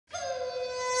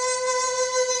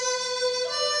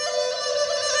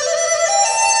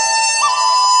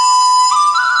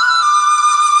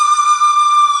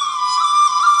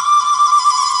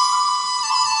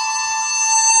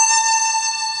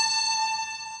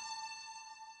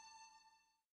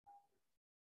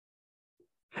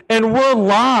And we're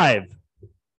live.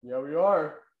 Yeah, we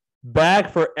are.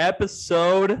 Back for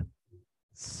episode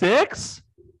 6,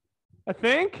 I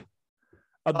think.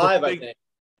 Of the 5, I think.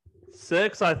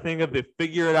 6, I think, of the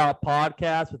Figure It Out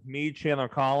podcast with me, Chandler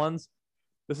Collins.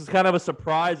 This is kind of a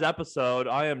surprise episode.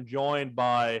 I am joined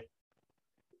by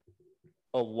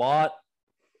a lot.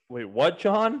 Wait, what,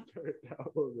 John?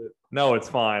 No, it's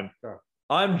fine.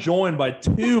 I'm joined by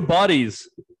two buddies,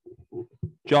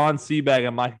 John Seabag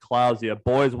and Michael Clausia.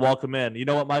 Boys, welcome in. You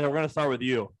know what, Michael? We're going to start with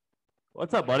you.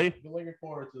 What's up, buddy? Been looking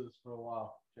forward to this for a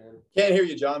while, Chandler. Can't hear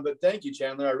you, John, but thank you,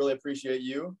 Chandler. I really appreciate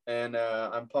you, and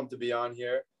I'm pumped to be on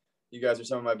here. You guys are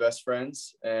some of my best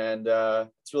friends, and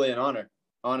it's really an honor,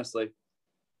 honestly.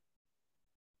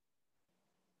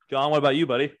 John, what about you,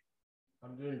 buddy?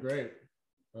 I'm doing great.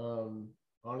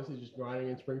 Honestly, just grinding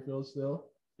in Springfield still.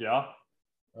 Yeah.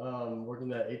 Working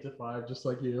that 8 to 5, just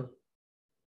like you.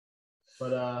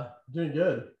 But doing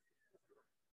good.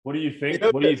 What do you think?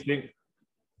 What do you think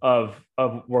of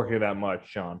working that much,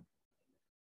 Sean?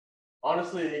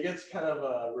 Honestly, it gets kind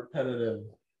of repetitive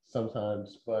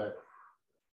sometimes, but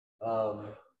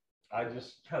I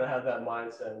just kind of have that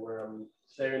mindset where I'm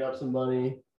saving up some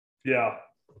money. Yeah.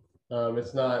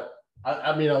 It's not.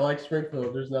 I mean, I like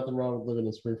Springfield. There's nothing wrong with living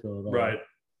in Springfield at all. Right.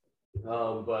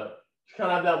 But just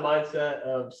kind of have that mindset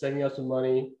of saving up some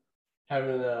money,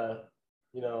 having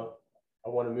I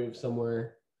want to move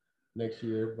somewhere next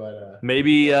year, but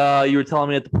Maybe you were telling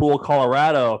me at the pool,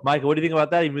 Colorado. Michael, what do you think about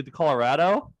that? You moved to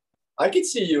Colorado? I could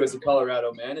see you as a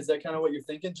Colorado man. Is that kind of what you're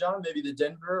thinking, John? Maybe the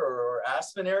Denver or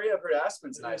Aspen area? I've heard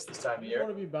Aspen's nice this time of I year.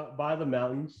 want to be by the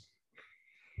mountains.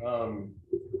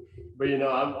 But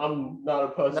I'm not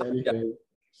opposed to anything.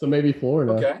 So maybe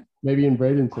Florida. Okay. Maybe in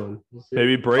Bradenton. We'll see.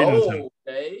 Maybe Bradenton. Oh,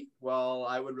 okay. Well,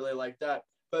 I would really like that.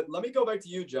 But let me go back to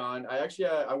you, John. I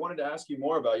wanted to ask you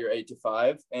more about your 8 to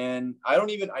 5. And I know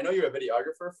you're a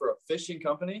videographer for a fishing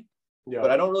company, Yeah.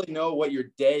 but I don't really know what your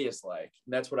day is like.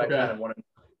 And that's what I kind of want to know.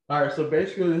 All right, so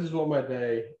basically this is what my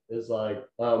day is like.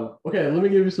 Okay, let me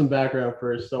give you some background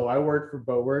first. So I work for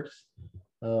Boatworks.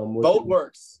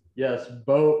 Boatworks. Yes,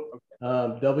 Boat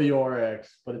WRX,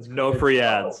 but it's No free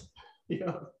ads.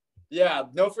 Yeah. Yeah,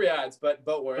 no free ads, but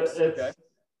Boatworks. Okay.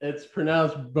 It's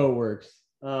pronounced Boatworks.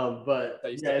 But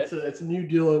That you yeah, said. it's a new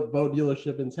boat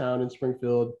dealership in town in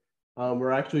Springfield.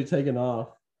 We're actually taking off.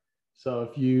 So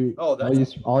if you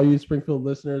all you Springfield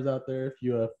listeners out there, if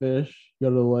you fish, go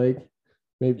to the lake,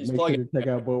 make sure to check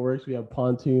out Boatworks. We have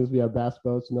pontoons, we have bass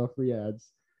boats, no free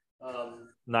ads.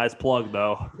 Nice plug,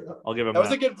 though. I'll give him that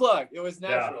was a good plug. It was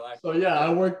natural. Yeah. So yeah,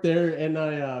 I work there and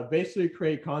I basically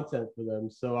create content for them.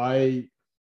 So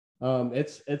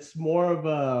it's more of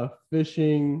a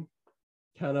fishing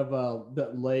kind of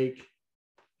the lake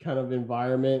kind of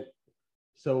environment.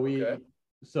 So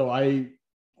I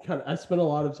spend a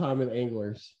lot of time with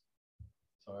anglers.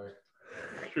 Sorry.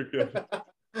 You're good.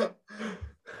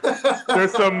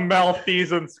 There's some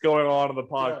malfeasance going on in the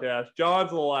podcast. Yeah.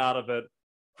 John's a little out of it.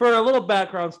 For a little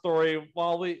background story,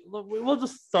 we'll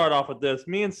just start off with this.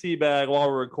 Me and Seabag, while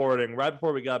we're recording, right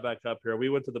before we got back up here, we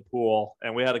went to the pool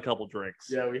and we had a couple drinks.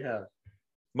 Yeah, we have.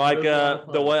 Mike,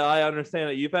 the way I understand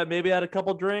it, you've maybe had a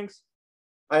couple drinks?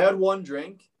 I had one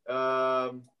drink. It's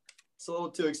a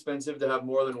little too expensive to have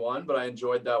more than one, but I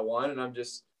enjoyed that one. And I'm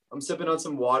sipping on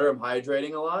some water. I'm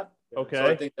hydrating a lot. Okay. So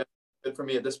I think that's good for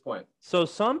me at this point. So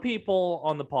some people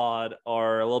on the pod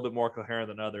are a little bit more coherent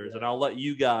than others, and I'll let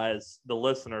you guys, the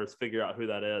listeners, figure out who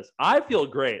that is. I feel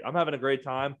great. I'm having a great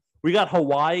time. We got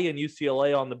Hawaii and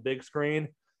UCLA on the big screen.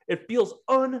 It feels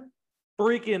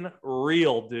unfreaking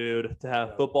real, dude, to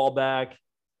have football back.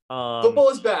 Football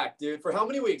is back, dude. For how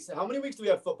many weeks? How many weeks do we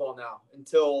have football now?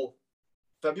 Until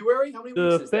February? How many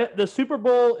weeks is that? The Super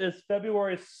Bowl is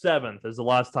February 7th is the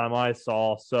last time I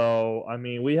saw. So, I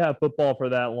mean, we have football for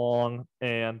that long.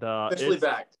 And Officially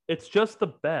back. It's just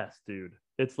the best, dude.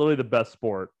 It's literally the best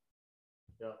sport.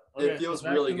 Yeah. Okay, it feels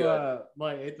really good.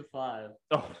 My 8 to 5.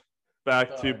 Oh,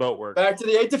 back to Boatworks. Back to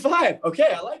the 8 to 5.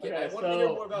 Okay, I like it. Okay, I want to hear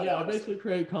more about it. Yeah, I basically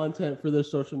create content for their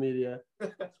social media.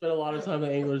 Spend a lot of time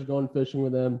with anglers, going fishing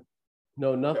with them.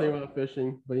 Know nothing about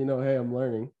fishing, but hey, I'm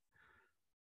learning.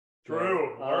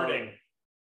 True, learning.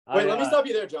 Wait, let me stop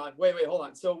you there, John. Wait, hold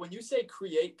on. So when you say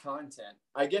create content,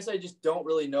 I guess I just don't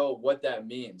really know what that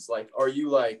means. Like, are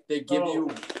you they give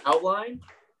you outline?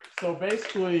 So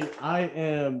basically, I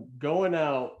am going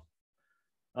out.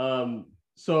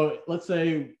 So let's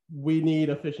say we need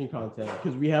a fishing content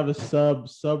because we have a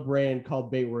sub brand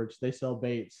called Baitworks. They sell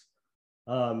baits.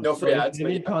 No free ads. We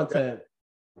need content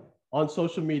on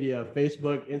social media,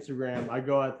 Facebook, Instagram. I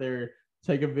go out there,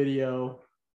 take a video.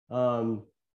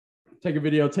 take a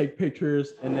video, take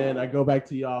pictures, and then I go back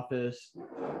to the office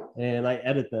and I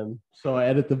edit them. So I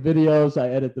edit the videos, I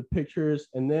edit the pictures,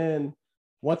 and then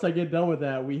once I get done with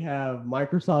that, we have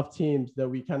Microsoft Teams that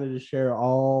we kind of just share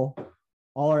all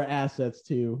our assets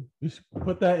to. Just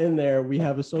put that in there. We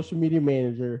have a social media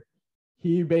manager.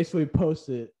 He basically posts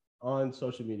it on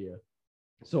social media.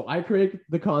 So I create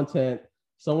the content,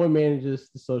 someone manages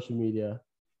the social media.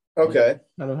 Okay.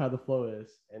 Kind of how the flow is.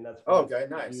 And that's okay,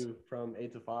 nice. From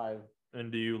 8 to 5.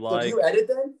 And do you So do you edit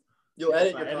them? You'll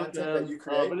edit your content that you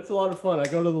create? But it's a lot of fun. I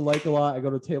go to the lake a lot. I go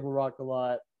to Table Rock a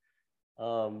lot.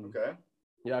 Okay.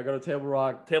 Yeah, I go to Table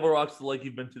Rock. Table Rock's the lake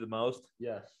you've been to the most?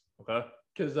 Yes. Okay.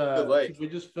 Because we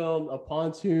just filmed a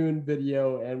pontoon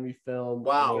video and we filmed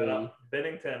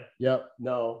Bennington. Yep.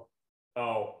 No.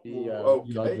 Oh.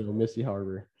 Missy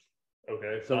Harbor.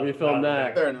 Okay. So we filmed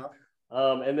that. Fair enough.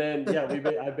 And then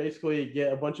I basically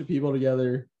get a bunch of people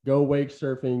together, go wake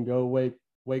surfing, go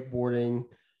wakeboarding,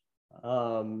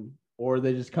 or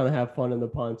they just kind of have fun in the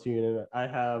pontoon.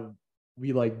 And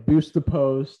we like boost the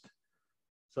post.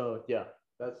 So yeah,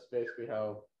 that's basically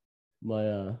how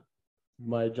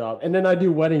my job. And then I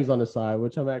do weddings on the side,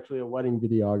 which I'm actually a wedding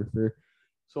videographer.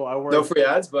 So I work. No free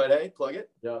ads, but hey, plug it.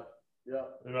 Yeah. Yeah.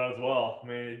 You might as well. I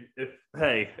mean,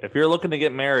 if you're looking to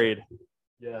get married,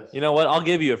 yes. You know what? I'll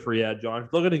give you a free ad, John. If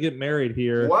you're looking to get married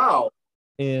here. Wow.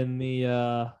 In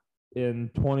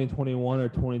 2021 or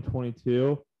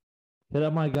 2022, hit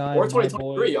up my guy. Or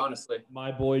 2023, honestly.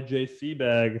 My boy JC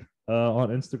Bag on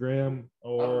Instagram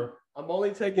or. I'm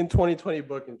only taking 2020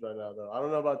 bookings right now, though. I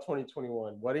don't know about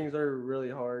 2021. Weddings are really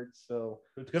hard, so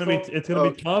it's gonna be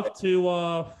tough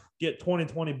to get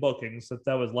 2020 bookings since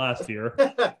that was last year.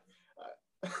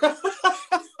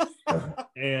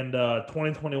 And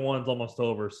 2021 is almost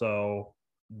over. So,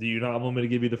 do you not want me to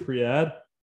give you the free ad?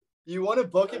 You want to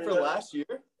book it for last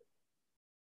year?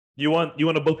 You want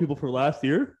to book people for last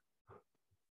year?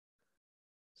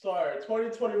 Sorry,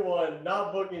 2021,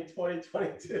 not booking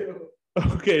 2022.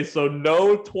 Okay, so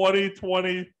no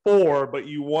 2024, but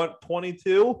you want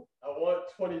 22? I want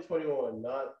 2021,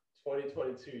 not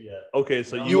 2022 yet. Okay,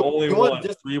 so you only want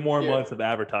 3 more months of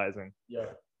advertising. Yeah.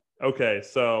 Okay,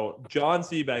 so John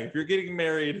Seabag, if you're getting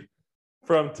married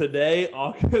from today,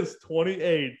 August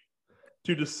 28th,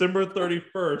 to December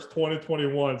 31st,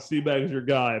 2021, Seabag is your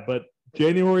guy. But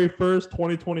January 1st,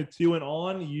 2022 and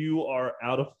on, you are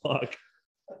out of luck.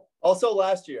 Also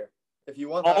last year. If you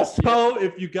want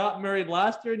if you got married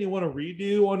last year and you want to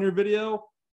redo on your video,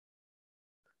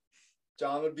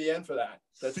 John would be in for that.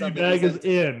 Seabag is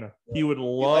in. He would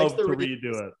love to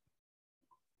redo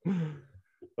it.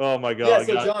 Oh my God.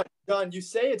 Yeah, so John, you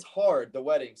say it's hard, the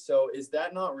wedding. So is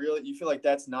that not really, you feel like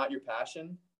that's not your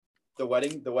passion? The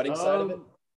wedding side of it?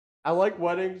 I like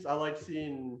weddings. I like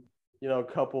seeing,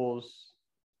 couples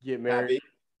get married.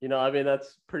 Happy.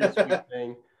 That's a pretty sweet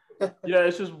thing.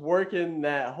 It's just working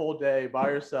that whole day by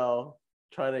yourself,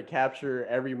 trying to capture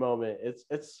every moment.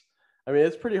 It's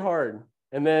pretty hard.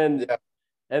 And then,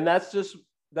 and that's just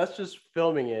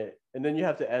filming it. And then you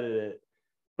have to edit it.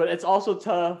 But it's also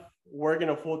tough working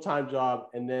a full-time job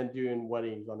and then doing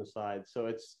weddings on the side.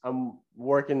 So I'm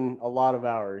working a lot of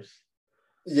hours.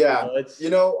 Yeah.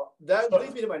 That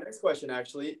leads me to my next question,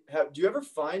 actually. Do you ever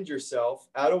find yourself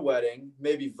at a wedding,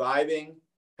 maybe vibing,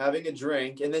 having a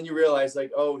drink, and then you realize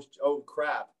like, oh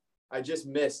crap, I just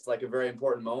missed like a very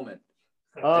important moment?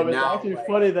 It's actually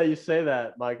funny that you say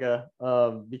that, Micah,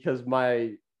 because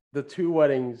the 2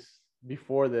 weddings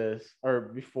before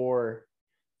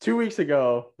 2 weeks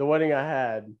ago, the wedding I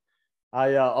had,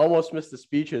 I almost missed the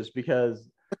speeches because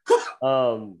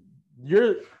the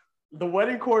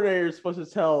wedding coordinator is supposed to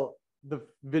tell the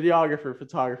videographer,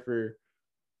 photographer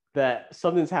that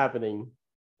something's happening.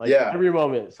 Every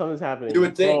moment, something's happening. You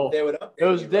would think they would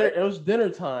update It was dinner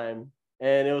time,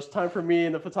 and it was time for me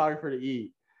and the photographer to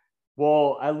eat.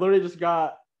 Well, I literally just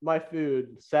got my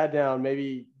food, sat down,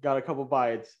 maybe got a couple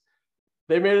bites.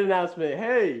 They made an announcement.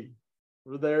 Hey,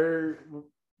 there's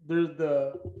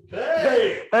the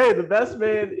the best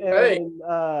man and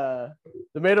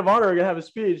the maid of honor are gonna have a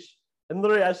speech. And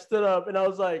literally, I stood up and I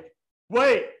was like,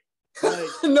 "Wait,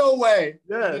 no way,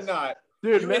 yes, I did not,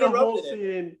 dude." Made a whole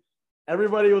scene.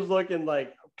 Everybody was looking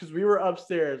because we were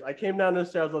upstairs. I came down the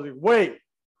stairs. I was like, wait,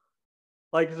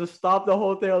 just stop the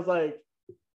whole thing. I was like,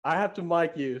 I have to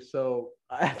mic you. So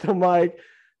I have to mic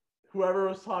whoever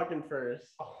was talking first.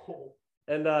 Oh.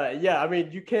 And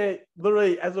you can't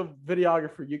literally, as a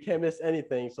videographer, you can't miss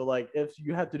anything. So if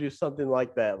you have to do something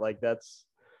like that, that's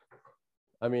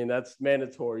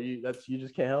mandatory. You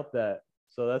just can't help that.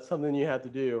 So that's something you have to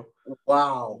do.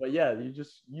 Wow. But yeah,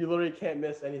 you literally can't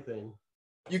miss anything.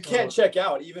 You can't check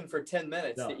out even for 10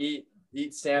 minutes to eat.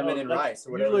 eat salmon and rice.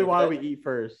 Or usually why we eat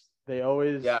first. They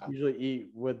always usually eat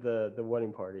with the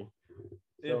wedding party.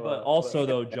 So, but also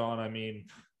though, John, I mean,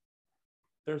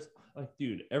 there's like,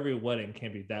 dude, every wedding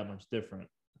can't be that much different.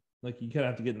 Like you kind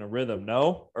of have to get in a rhythm,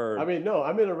 no? Or I mean, no,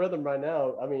 I'm in a rhythm right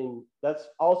now. I mean, that's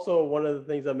also one of the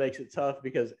things that makes it tough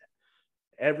because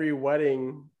every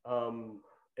wedding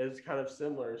is kind of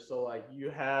similar. So like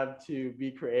you have to be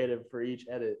creative for each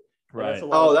edit. Right.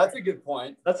 That's a good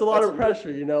point. That's a lot of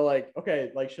pressure, you know, like,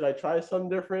 okay, like should I try something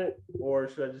different or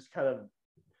should I just kind of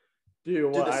do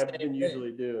what I've been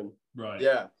usually doing? Right.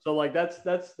 Yeah. So like that's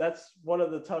one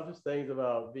of the toughest things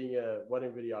about being a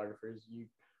wedding videographer is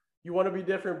you want to be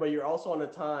different, but you're also on a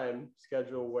time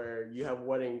schedule where you have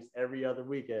weddings every other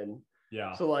weekend.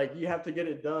 Yeah. So like you have to get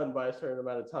it done by a certain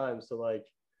amount of time. So like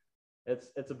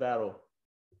it's a battle.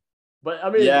 But I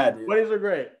mean, weddings are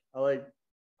great. I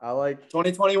like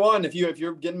 2021 if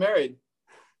you're getting married.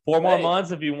 4 more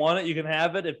months. If you want it, you can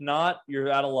have it. If not,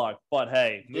 you're out of luck. But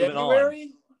hey, moving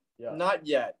January? On. Not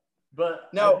yet. But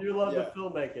no, I do love the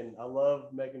filmmaking. I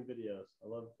love making videos. I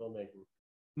love filmmaking.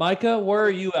 Micah, where are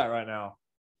you at right now?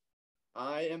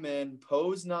 I am in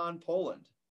Poznan, Poland,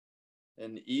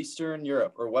 in Eastern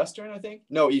Europe or Western, I think.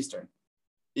 No, Eastern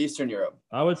Europe.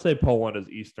 I would say Poland is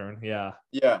Eastern. Yeah.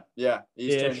 Yeah.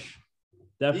 Eastern. Ish.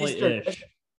 Definitely Eastern,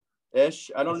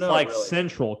 ish. I don't know. Like really.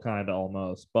 Central kind of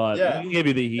almost, but we can give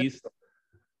you the East.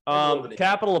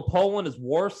 Capital of Poland is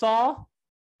Warsaw.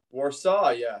 Warsaw,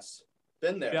 yes.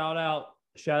 Been there. Shout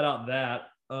out that.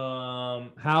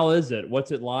 How is it?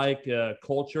 What's it like?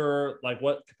 Culture, like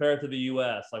what compared to the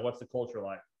US? Like what's the culture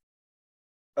like?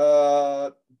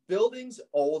 Buildings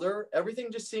older.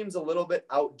 Everything just seems a little bit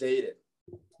outdated.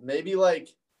 Maybe like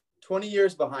 20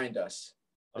 years behind us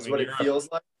is what it feels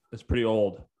like. It's pretty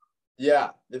old. Yeah,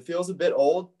 it feels a bit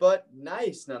old, but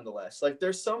nice nonetheless. Like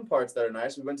there's some parts that are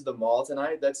nice. We went to the mall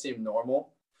tonight. That seemed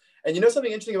normal. And you know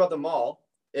something interesting about the mall?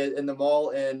 In the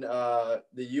mall in the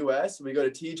US, we go to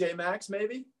TJ Maxx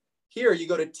maybe. Here you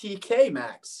go to TK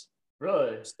Maxx.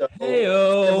 Really? So,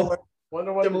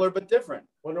 similar but different.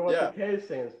 Wonder what the K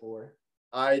stands for.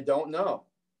 I don't know.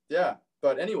 Yeah,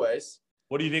 but anyways.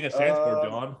 What do you think it stands for,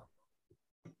 John?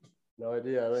 No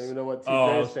idea. I don't even know what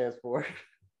TJ stands for.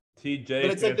 TJ.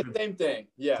 But it's like the same thing.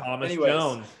 Yeah. Thomas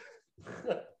Jones.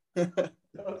 No,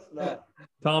 it's not.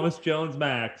 Thomas Jones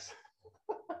Max.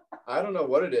 I don't know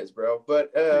what it is, bro.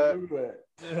 But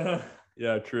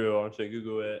yeah, true. I'll say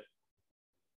Google it.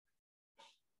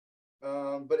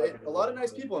 But a lot of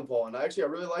nice people in Poland. I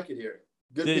really like it here.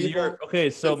 Good people. Okay,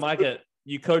 so Micah,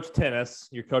 you coach tennis.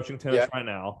 You're coaching tennis right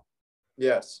now.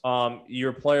 Yes.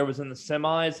 Your player was in the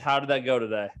semis. How did that go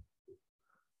today?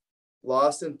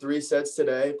 Lost in 3 sets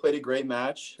today. Played a great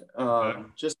match.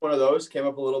 Just one of those. Came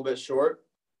up a little bit short.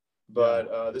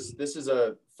 But this is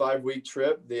a 5-week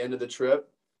trip, the end of the trip.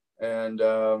 And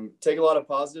take a lot of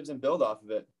positives and build off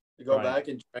of it. To go back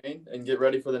and train and get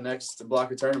ready for the next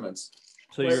block of tournaments.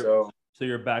 So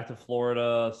you're back to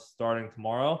Florida starting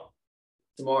tomorrow?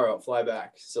 Tomorrow, fly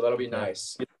back. So that'll be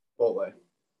nice. Chipotle.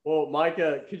 Well,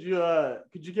 Micah, could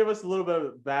you give us a little bit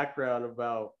of background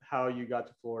about how you got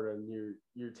to Florida and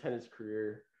your tennis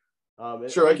career?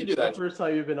 Sure, I can do that. The first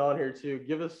time you've been on here too.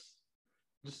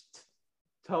 Just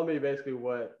tell me basically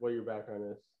what your background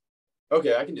is.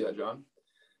 Okay, I can do that, John.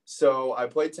 So I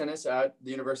played tennis at the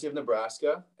University of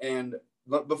Nebraska, and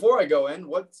before I go in,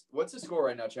 what's the score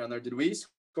right now, Chandler? Did we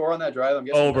score on that drive? I'm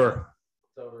guessing over.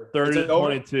 It's over.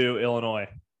 30-22, Illinois.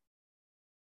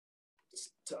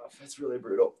 It's tough. That's really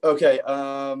brutal. Okay.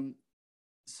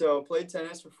 So played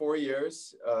tennis for 4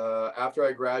 years. After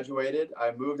I graduated,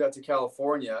 I moved out to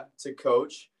California to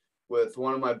coach with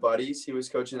one of my buddies. He was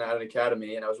coaching at an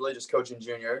academy, and I was really just coaching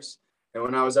juniors. And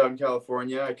when I was out in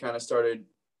California, I kind of started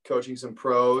coaching some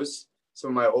pros, some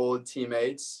of my old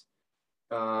teammates.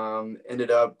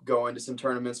 Ended up going to some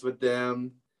tournaments with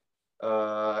them.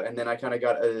 And then I kind of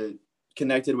got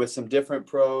connected with some different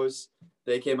pros.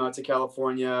 They came out to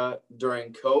California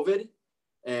during COVID,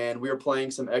 and we were playing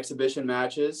some exhibition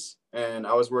matches, and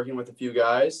I was working with a few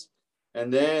guys.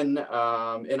 And then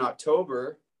in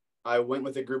October, I went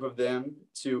with a group of them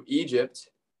to Egypt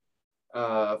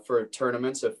for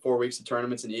tournaments, 4 weeks of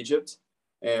tournaments in Egypt.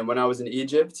 And when I was in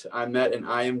Egypt, I met an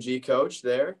IMG coach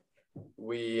there.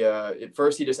 We at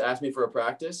first he just asked me for a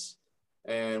practice,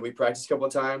 and we practiced a couple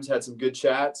of times, had some good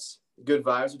chats, good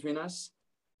vibes between us.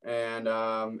 And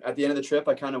at the end of the trip,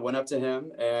 I kind of went up to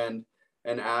him and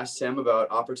asked him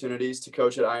about opportunities to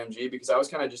coach at IMG, because I was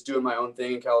kind of just doing my own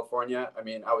thing in California. I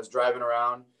mean, I was driving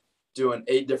around doing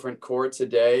 8 different courts a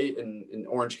day in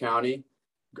Orange County,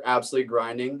 absolutely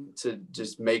grinding to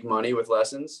just make money with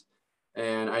lessons.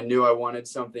 and I knew I wanted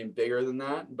something bigger than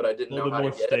that, but I didn't know how to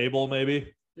get it. A little bit more stable,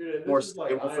 maybe. Dude, more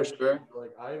stable for sure.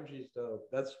 Like IMG's dope.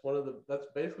 That's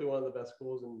basically one of the best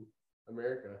schools in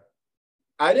America.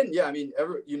 I didn't, yeah, I mean,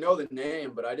 the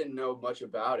name, but I didn't know much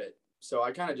about it. So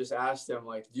I kind of just asked him,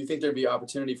 like, do you think there'd be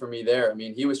opportunity for me there? I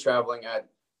mean, he was traveling at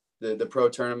the pro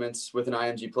tournaments with an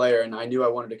IMG player, and I knew I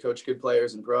wanted to coach good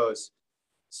players and pros.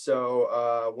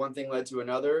 So one thing led to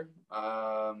another.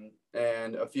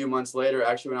 And a few months later,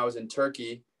 actually, when I was in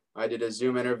Turkey, I did a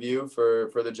Zoom interview for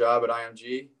the job at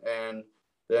IMG. And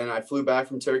then I flew back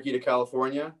from Turkey to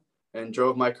California and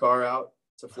drove my car out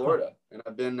to Florida. And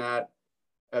I've been at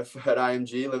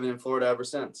IMG, living in Florida ever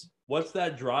since. What's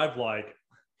that drive like?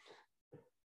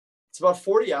 It's about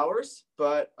 40 hours,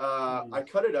 but I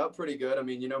cut it up pretty good. I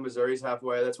mean, Missouri's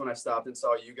halfway. That's when I stopped and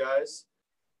saw you guys.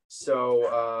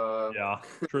 So yeah,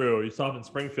 true. You stopped in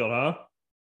Springfield, huh?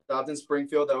 Stopped in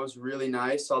Springfield. That was really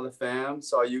nice. Saw the fam,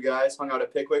 saw you guys, hung out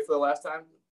at Pickwick for the last time,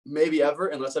 maybe ever,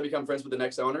 unless I become friends with the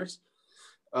next owners.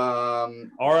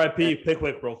 R.I.P.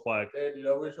 Pickwick real quick. Hey, dude,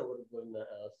 I wish I would have lived in that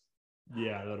house.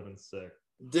 Yeah, that would have been sick.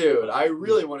 Dude, I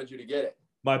really wanted you to get it.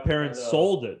 My parents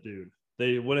sold it, dude.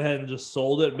 They went ahead and just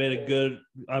sold it, made a good,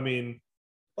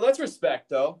 well, that's respect,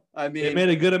 though. I mean, they made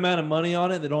a good amount of money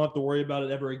on it. They don't have to worry about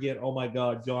it ever again. Oh, my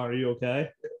God. John, are you okay?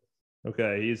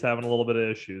 Okay, he's having a little bit of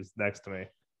issues next to me.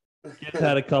 He's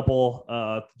had a couple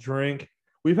to drink.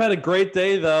 We've had a great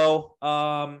day, though.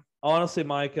 Honestly,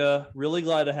 Micah, really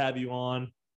glad to have you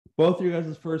on. Both of you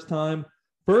guys' first time.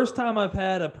 First time I've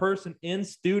had a person in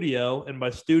studio, and by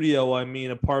studio, I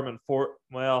mean apartment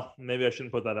well, maybe I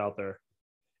shouldn't put that out there.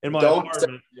 In my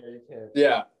apartment. Yeah, you can.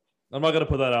 Yeah. I'm not going to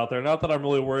put that out there. Not that I'm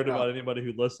really worried about anybody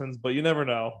who listens, but you never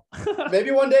know.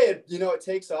 Maybe one day, it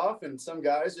takes off and some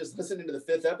guys just listen into the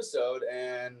 5th episode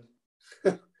and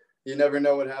you never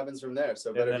know what happens from there.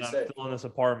 So better be safe. I'm still in this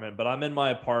apartment, but I'm in my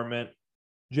apartment.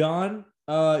 John,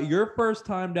 your first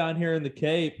time down here in the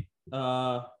Cape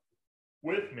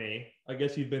with me. I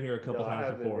guess you've been here a couple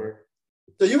times before.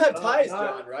 So you have ties,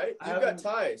 John, right? You've got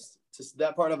ties to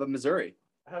that part of Missouri.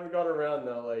 I haven't gone around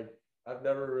though. Like I've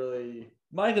never really.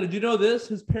 Micah, did you know this?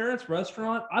 His parents'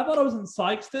 restaurant. I thought it was in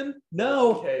Sykeston.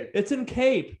 No, it's in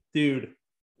Cape, dude.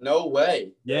 No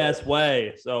way. Yes,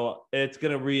 way. So it's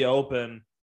gonna reopen,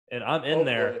 and I'm in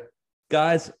there,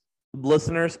 guys.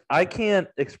 Listeners, I can't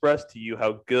express to you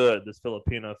how good this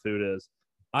Filipino food is.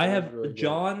 I have really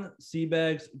John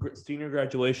Seabag's senior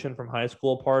graduation from high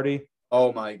school party.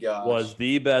 Oh my gosh. Was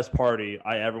the best party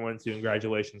I ever went to in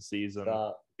graduation season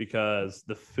because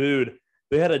the food,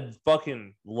 they had a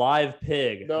fucking live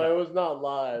pig. No, it was not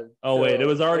live. Oh, wait, it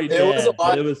was already dead.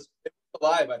 It was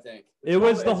alive, I think.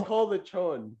 It's called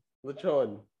lechon.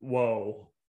 Lechon. Whoa.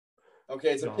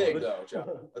 Okay, it's a pig though, John.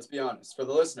 Let's be honest for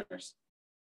the listeners.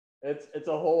 It's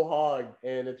a whole hog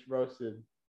and it's roasted.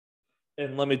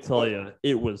 And let me tell you,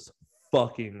 it was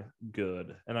fucking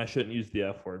good. And I shouldn't use the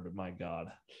F word, but my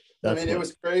God. It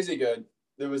was crazy good.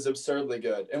 It was absurdly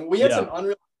good. And we had some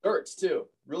unreal desserts too.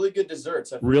 Really good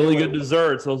desserts. Really good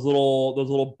desserts. Those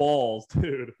little balls,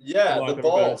 dude. Yeah, the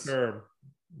balls.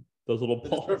 Those little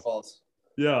balls. Dessert balls.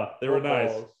 Yeah, they were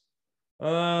nice.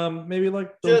 Maybe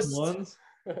like those ones.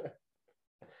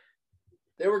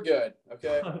 They were good.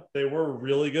 Okay. They were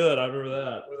really good. I remember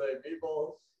that. Were they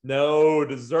meatballs? No,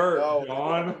 dessert,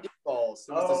 John. Meatballs.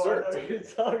 It was dessert. What are you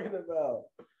talking about?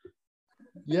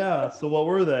 Yeah, so what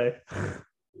were they?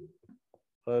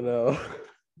 I know.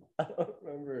 I don't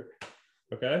remember.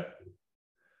 Okay.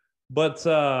 But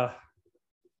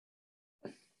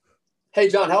hey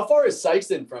John, how far is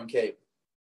Sykeston from Cape?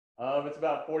 It's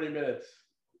about 40 minutes.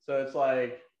 So it's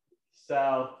like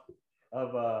south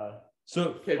of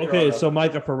So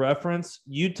Micah, for reference,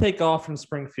 you take off from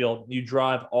Springfield, you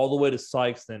drive all the way to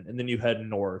Sykeston, and then you head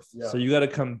north. Yeah. So you got to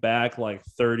come back like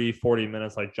 30, 40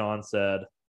 minutes, like John said,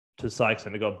 to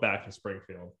Sykeston to go back to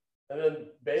Springfield. And then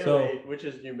Bailey, which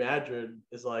is New Madrid,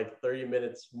 is like 30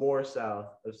 minutes more south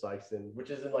of Sykeston, which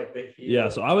is in like the heel. Yeah,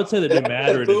 so I would say that New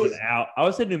Madrid is an hour. I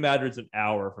would say New Madrid's an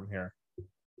hour from here.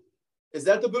 Is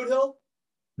that the Boot Hill?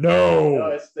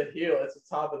 No, it's the heel. It's the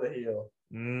top of the heel.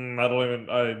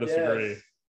 I disagree. Yes.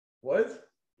 What?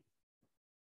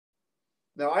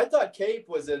 No, I thought Cape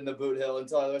was in the Boot Hill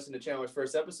until I listened to Chandler's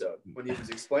first episode when he was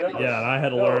explaining. Yeah, and I had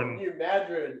to learn. New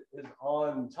Madrid is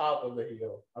on top of the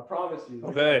hill. I promise you.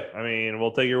 Okay, I mean,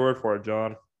 we'll take your word for it,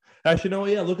 John. Actually, no,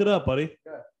 yeah, look it up, buddy.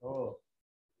 Yeah. Oh.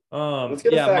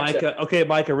 Micah. Okay,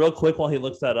 Micah, real quick while he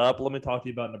looks that up, let me talk to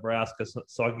you about Nebraska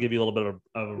so I can give you a little bit of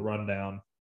a rundown.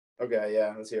 Okay,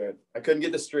 yeah, let's hear it. I couldn't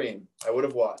get the stream. I would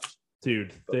have watched.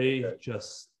 Dude, they're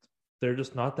just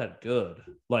not that good.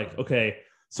 Like, okay,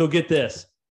 so get this.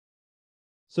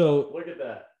 So look at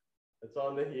that. It's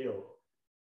on the heel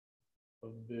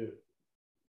of the boot.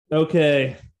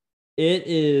 Okay. It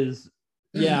is.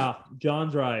 Yeah,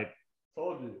 John's right.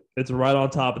 Told you. It's right on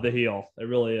top of the heel. It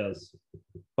really is.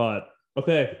 But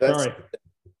okay, sorry.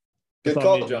 Good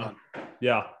call, John.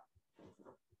 Yeah.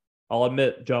 I'll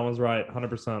admit John was right,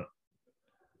 100%.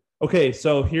 Okay,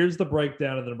 so here's the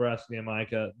breakdown of the Nebraska game,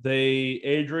 Micah.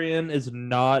 Adrian is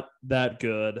not that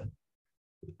good.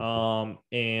 And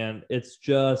it's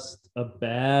just not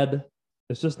that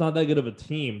good of a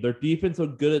team. Their defense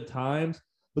was good at times,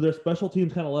 but their special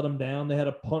teams kind of let them down. They had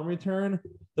a punt return.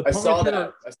 I saw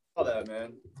that,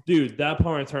 man. Dude, that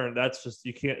punt return, that's just,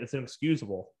 it's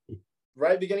inexcusable.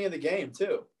 Right beginning of the game,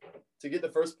 too. To get the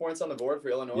first points on the board for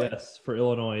Illinois. Yes, for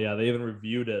Illinois. Yeah, they even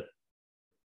reviewed it.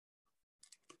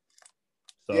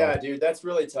 So. Yeah, dude, that's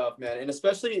really tough, man. And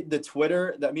especially the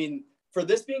Twitter. For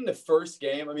this being the first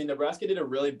game, Nebraska did a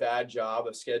really bad job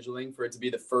of scheduling for it to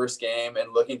be the first game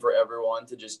and looking for everyone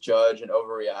to just judge and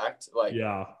overreact.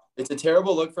 It's a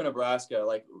terrible look for Nebraska.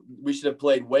 We should have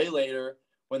played way later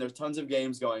when there's tons of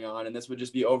games going on, and this would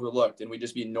just be overlooked and we'd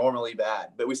just be normally bad.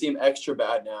 But we seem extra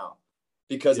bad now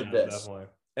because of this. Definitely.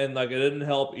 And it didn't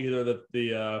help either that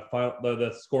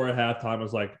the score at halftime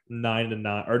was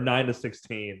 9-9 or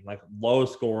 9-16, low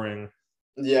scoring.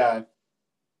 Yeah,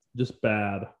 just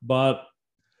bad. But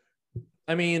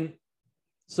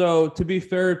so to be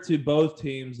fair to both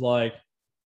teams,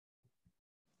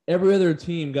 every other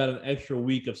team got an extra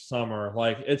week of summer.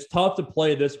 It's tough to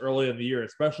play this early in the year,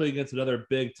 especially against another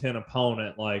Big Ten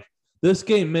opponent. This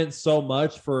game meant so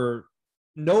much for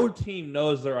no team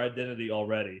knows their identity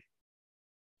already.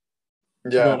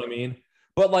 Yeah. You know what I mean?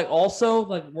 But also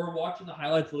we're watching the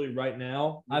highlights really right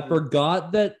now. I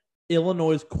forgot that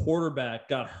Illinois' quarterback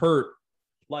got hurt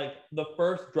the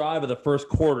first drive of the first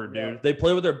quarter, dude. Yeah. They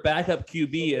played with their backup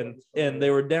QB and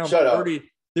they were down 30.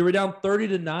 They were down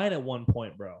 30-9 at one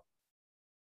point, bro.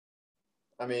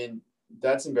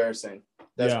 That's embarrassing.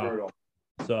 That's brutal.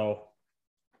 So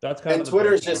that's kind of. And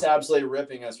Twitter is just absolutely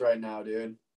ripping us right now,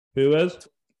 dude. Who is?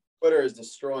 Twitter is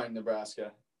destroying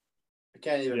Nebraska. I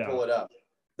can't even pull it up.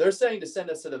 They're saying to send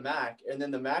us to the MAC, and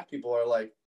then the MAC people are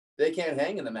they can't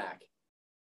hang in the MAC.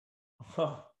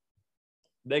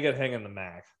 They could hang in the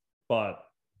MAC, but.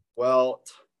 Well,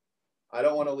 I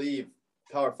don't want to leave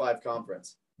Power 5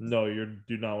 conference. No, you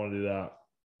do not want to do that.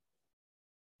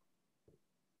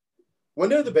 When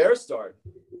do the Bears start?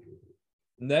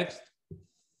 Next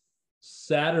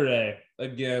Saturday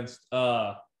against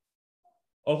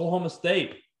Oklahoma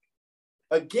State.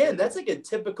 Again, that's a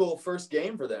typical first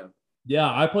game for them. Yeah,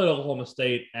 I played Oklahoma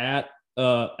State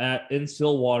in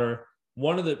Stillwater.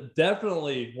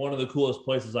 Definitely one of the coolest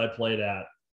places I played at.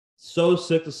 So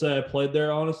sick to say I played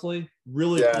there, honestly.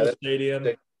 Really cool stadium.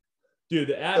 Dude,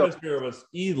 the atmosphere was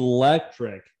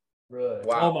electric. Really?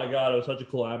 Wow. Oh my God, it was such a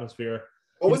cool atmosphere.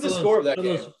 What was the score of that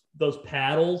game? Those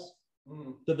paddles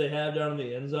that they have down in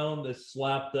the end zone, they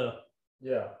slapped the.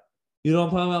 Yeah. You know what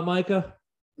I'm talking about, Micah?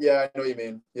 Yeah, I know what you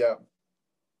mean. Yeah.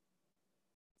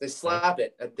 They slap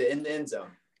it in the end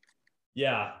zone.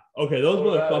 Yeah. Okay, those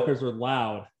motherfuckers were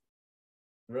loud.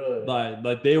 Really?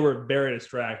 They were very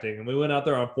distracting. And we went out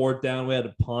there on fourth down. We had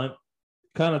to punt.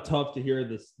 Kind of tough to hear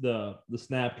the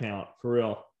snap count, for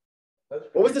real.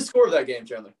 What was the score of that game,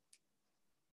 Chandler?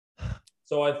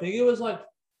 So I think it was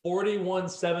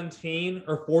 41-17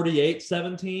 or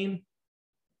 48-17.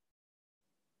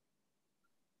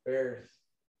 Bears.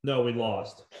 No, we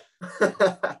lost.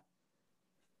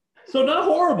 So not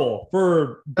horrible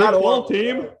for Big 12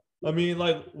 team. We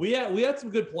had some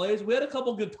good plays. We had a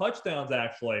couple good touchdowns,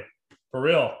 actually, for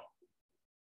real.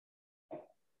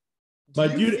 My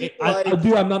dude,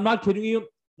 I'm not kidding you.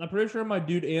 I'm pretty sure my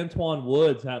dude Antoine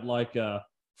Woods had maybe a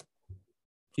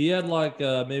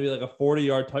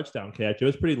 40-yard touchdown catch. It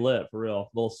was pretty lit, for real. A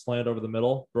little slant over the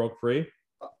middle, broke free.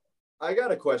 I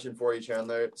got a question for you,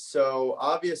 Chandler. So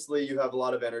obviously you have a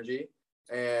lot of energy.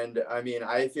 And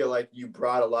I feel like you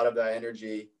brought a lot of that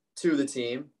energy to the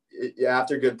team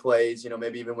after good plays,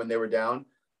 maybe even when they were down.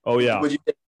 Oh, yeah.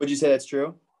 Would you say that's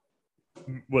true?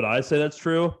 Would I say that's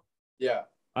true? Yeah.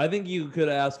 I think you could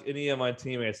ask any of my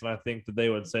teammates, and I think that they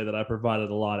would say that I provided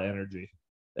a lot of energy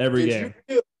every game.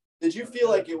 Did you feel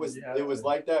like it was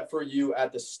like that for you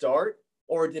at the start,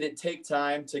 or did it take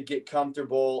time to get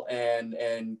comfortable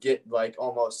and get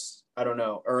almost, I don't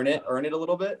know, earn it a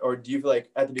little bit? Or do you feel like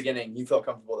at the beginning you felt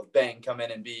comfortable to come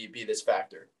in and be this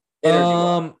factor?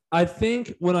 I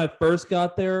think when I first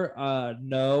got there,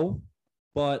 no,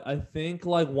 but I think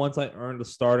once I earned a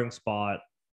starting spot,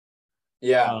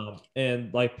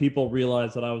 and people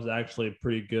realized that I was actually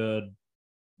pretty good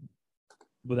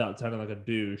without sounding like a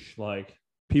douche.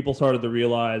 people started to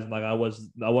realize like I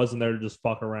wasn't there to just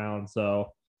fuck around.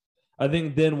 So I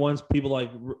think then once people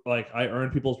like I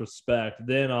earned people's respect,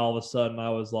 then all of a sudden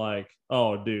I was like,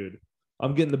 oh, dude,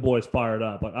 I'm getting the boys fired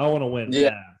up. Like I want to win.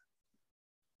 Yeah.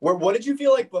 What did you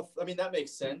feel like? I mean, that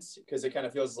makes sense because it kind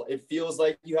of feels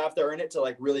like you have to earn it to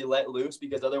like really let loose,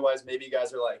 because otherwise maybe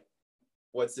guys are like,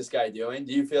 what's this guy doing?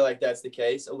 Do you feel like that's the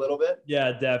case a little bit?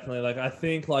 Yeah, definitely. Like I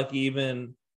think like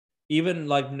even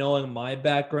like knowing my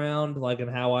background, like and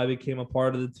how I became a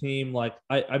part of the team, like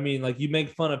I mean, like you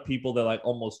make fun of people that like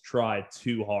almost try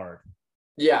too hard.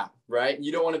 Yeah, right.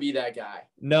 You don't want to be that guy.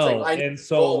 No, like, and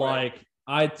so like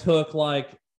I just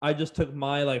took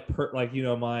my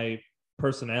my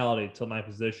personality to my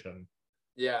position.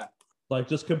 Yeah. Like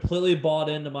just completely bought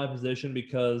into my position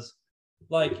because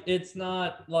like it's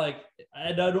not like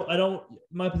I don't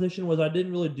my position was I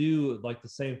didn't really do like the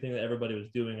same thing that everybody was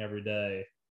doing every day.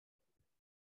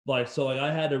 Like so like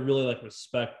I had to really like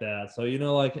respect that. So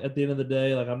like at the end of the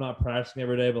day, like I'm not practicing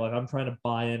every day, but like I'm trying to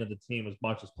buy into the team as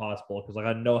much as possible because like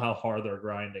I know how hard they're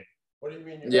grinding. What do you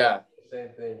mean you're not doing the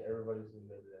same thing everybody's doing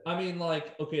every day? I mean,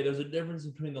 like, okay, there's a difference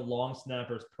between the long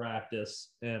snappers practice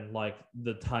and like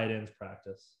the tight ends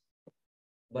practice.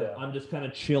 Like I'm just kind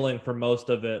of chilling for most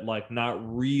of it, like not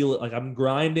really like I'm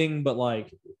grinding, but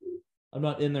like I'm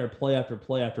not in there play after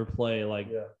play after play, like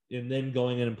and then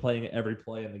going in and playing every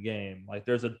play in the game. Like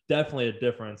there's definitely a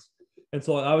difference. And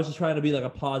so like, I was just trying to be like a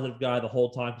positive guy the whole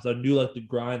time because I knew like the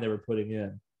grind they were putting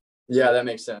in. Yeah, that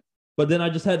makes sense. But then I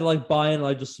just had to like buy in,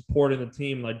 like just supporting the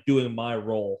team, like doing my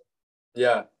role.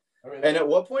 Yeah. And at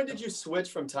what point did you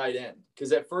switch from tight end?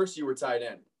 Because at first you were tight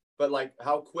end, but like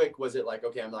how quick was it like,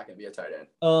 okay, I'm not going to be a tight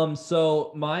end?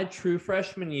 So my true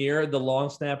freshman year, the long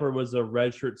snapper was a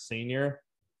redshirt senior.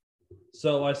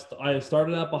 So I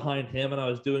started out behind him and I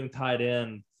was doing tight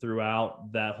end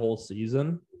throughout that whole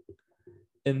season.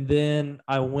 And then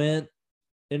I went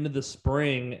into the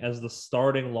spring as the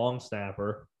starting long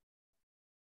snapper.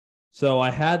 So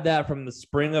I had that from the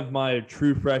spring of my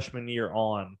true freshman year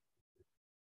on.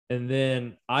 And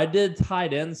then I did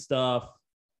tight end stuff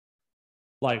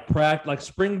like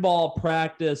spring ball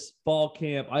practice, fall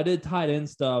camp. I did tight end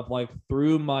stuff like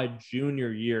through my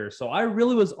junior year. So I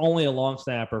really was only a long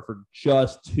snapper for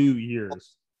just 2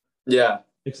 years. Yeah.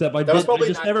 Except I just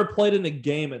never played in a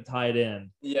game at tight end.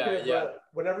 Yeah, okay, yeah.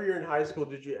 Whenever you're in high school,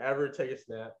 did you ever take a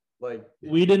snap? Like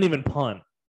we didn't even punt.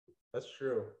 That's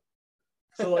true.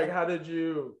 So like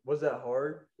was that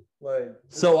hard? Like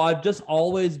so I've just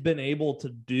always been able to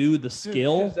do the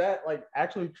skill. Is that like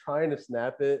actually trying to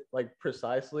snap it like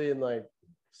precisely and like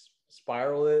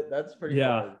spiral it? That's pretty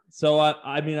hard. So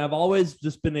I mean I've always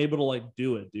just been able to like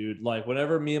do it, dude. Like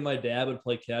whenever me and my dad would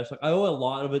play catch, like I owe a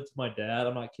lot of it to my dad.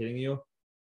 I'm not kidding you.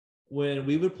 When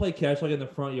we would play catch like in the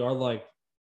front yard, like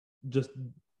just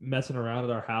messing around at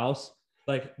our house.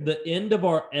 Like the end of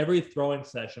every throwing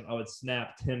session, I would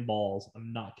snap 10 balls.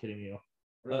 I'm not kidding you.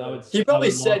 Really? He probably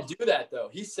said do that though.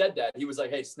 He said that. He was like,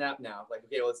 "Hey, snap now." Like,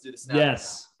 okay, let's do the snap.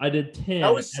 Yes, now. I did 10.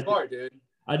 That was smart, dude.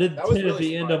 I did 10 at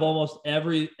the end of almost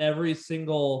every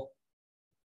single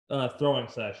throwing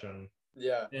session.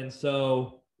 Yeah. And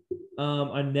so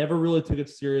I never really took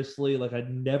it seriously. Like I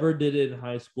never did it in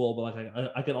high school, but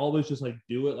like I could always just like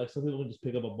do it. Like some people can just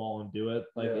pick up a ball and do it.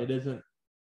 Like it isn't.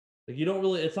 Like you don't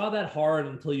really, it's not that hard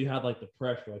until you have like the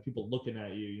pressure, like people looking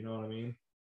at you, you know what I mean?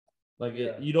 Like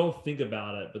you don't think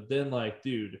about it, but then like,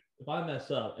 dude, if I mess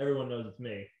up, everyone knows it's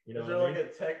me. You know, is there like a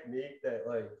technique that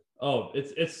like? Oh,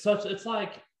 it's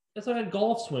like a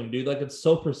golf swing, dude. Like it's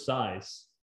so precise.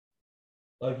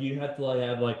 Like you have to like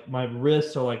have like my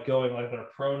wrists are like going like they're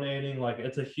pronating. Like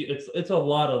it's a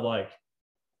lot of like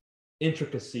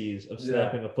intricacies of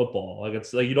snapping a football. Like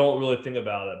it's like you don't really think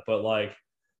about it, but like.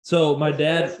 So my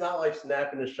dad. It's not like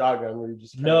snapping a shotgun where you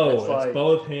just. It's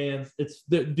both hands.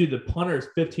 The punter is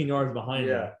 15 yards behind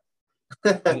me.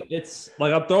 It's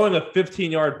like I'm throwing a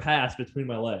 15-yard pass between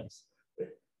my legs.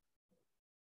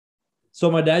 So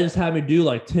my dad just had me do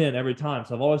like 10 every time.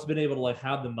 So I've always been able to like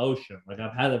have the motion. Like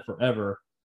I've had it forever.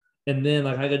 And then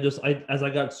like as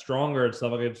I got stronger and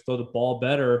stuff, I could just throw the ball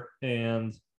better.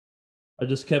 And I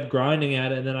just kept grinding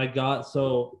at it. And then I got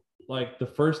like the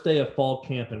first day of fall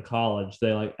camp in college,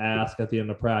 they like ask at the end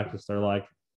of practice, they're like,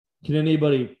 can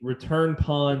anybody return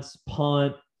punts,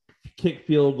 punt, kick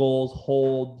field goals,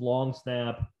 hold, long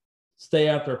snap, stay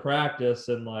after practice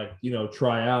and like,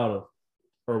 try out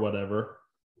or whatever.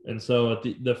 And so at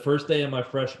the first day of my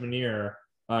freshman year,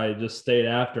 I just stayed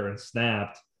after and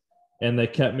snapped and they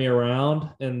kept me around.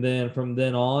 And then from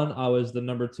then on, I was the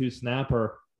number 2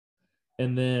 snapper.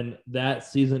 And then that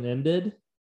season ended.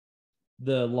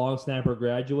 The long snapper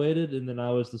graduated, and then I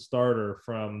was the starter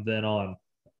from then on.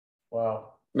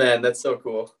 Wow. Man, that's so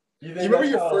cool. Do you remember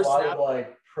your first snap?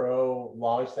 Like pro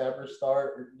long snappers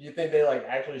start? Or do you think they like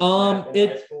actually snap in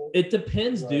high school? It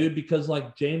depends, dude, because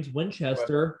like James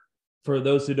Winchester, for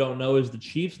those who don't know, is the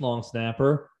Chiefs long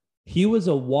snapper. He was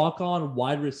a walk-on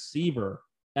wide receiver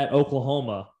at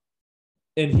Oklahoma.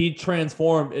 And he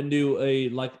transformed into I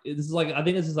think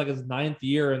this is like his 9th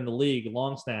year in the league,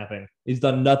 long snapping. He's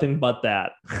done nothing but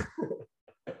that.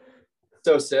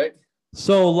 So sick.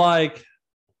 So like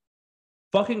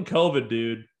fucking COVID,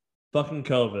 dude. Fucking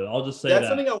COVID. I'll just say that's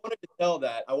something I wanted to tell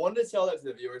that. I wanted to tell that to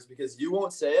the viewers because you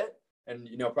won't say it. And,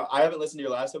 I haven't listened to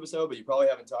your last episode, but you probably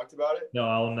haven't talked about it. No,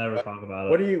 I will never talk about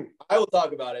it. I will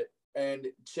talk about it. And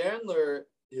Chandler,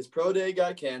 his pro day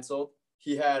got canceled.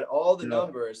 He had all the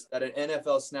numbers that an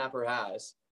NFL snapper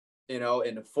has,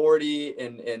 in 40,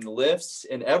 in lifts,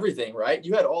 and everything, right?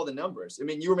 You had all the numbers. I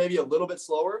mean, you were maybe a little bit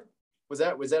slower. Was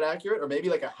that accurate? Or maybe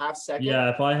like a half second? Yeah,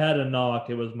 if I had a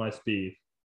knock, it was my speed.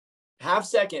 Half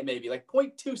second, maybe, like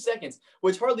 0.2 seconds,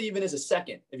 which hardly even is a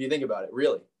second, if you think about it,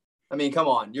 really. I mean, come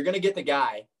on. You're going to get the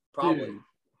guy, probably. Dude,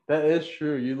 that is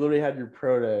true. You literally had your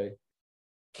pro day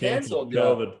canceled.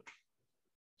 COVID.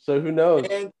 So who knows?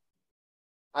 And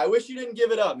I wish you didn't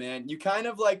give it up, man. You kind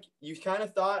of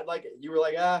thought like you were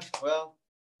like, well,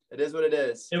 it is what it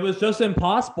is. It was just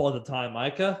impossible at the time,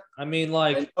 Micah. I mean,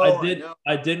 like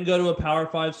I didn't go to a Power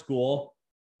 5 school.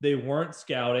 They weren't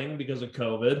scouting because of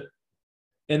COVID.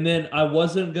 And then I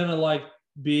wasn't going to like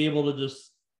be able to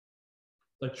just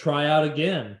like try out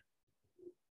again.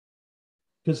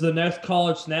 Because the next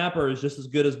college snapper is just as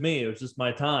good as me. It was just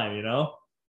my time,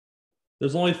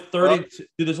 There's only 32.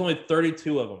 Dude, there's only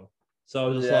 32 of them. So I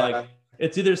was just like,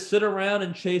 it's either sit around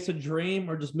and chase a dream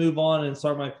or just move on and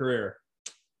start my career.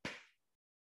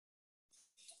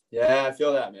 Yeah, I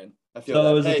feel that, man. I feel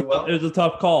that. It was a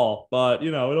tough call, but we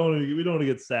don't want to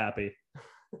get sappy.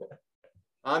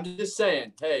 I'm just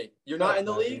saying, hey, you're not in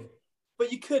the league,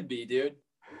 but you could be, dude.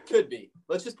 Could be.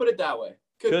 Let's just put it that way.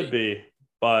 Could be,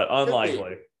 but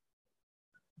unlikely.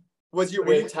 Were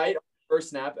you tight on your first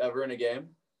snap ever in a game?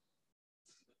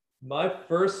 My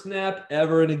first snap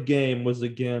ever in a game was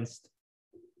against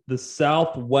the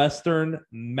Southwestern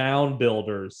Mound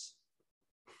Builders.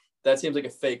 That seems like a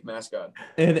fake mascot.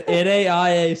 An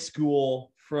NAIA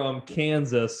school from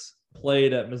Kansas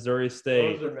played at Missouri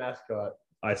State. What was their mascot?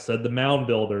 I said the Mound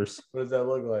Builders. What does that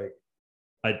look like?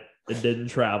 It didn't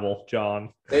travel,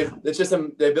 John. They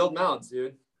build mounds,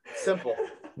 dude. Simple.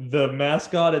 The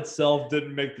mascot itself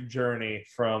didn't make the journey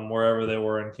from wherever they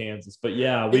were in Kansas. But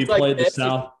yeah, we played the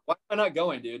South. Why am I not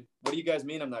going, dude? What do you guys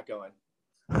mean I'm not going?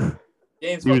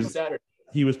 Game's fucking Saturday.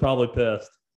 He was probably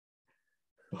pissed.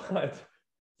 But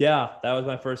yeah, that was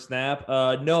my first snap.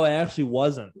 No, I actually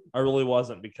wasn't. I really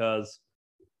wasn't because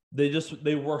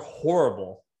they were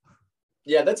horrible.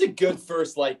 Yeah, that's a good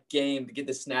first game to get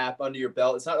the snap under your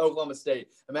belt. It's not Oklahoma State.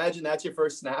 Imagine that's your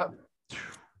first snap.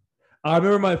 I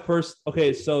remember my first.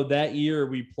 Okay, so that year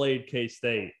we played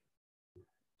K-State.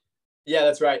 Yeah,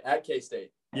 that's right, at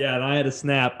K-State. Yeah, and I had a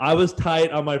snap. I was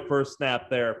tight on my first snap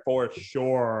there for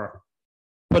sure,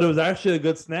 but it was actually a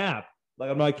good snap. Like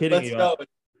I'm not kidding you. Go.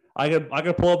 I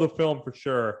could pull up the film for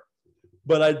sure,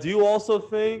 but I do also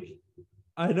think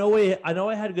I know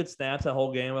I had good snaps that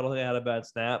whole game. I don't think I had a bad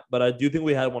snap, but I do think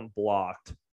we had one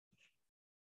blocked.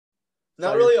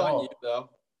 Not really on you though.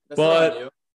 That's but not on you.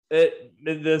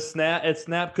 The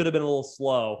snap could have been a little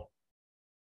slow.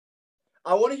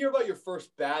 I want to hear about your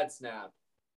first bad snap.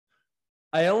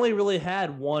 I only really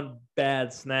had one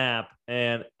bad snap,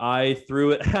 and I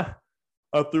threw it.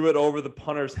 I threw it over the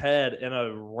punter's head in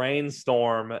a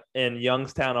rainstorm in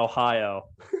Youngstown, Ohio.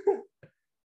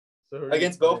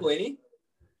 Against Bo Pelini?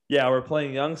 Yeah, we're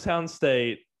playing Youngstown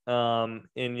State in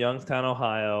Youngstown,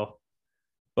 Ohio.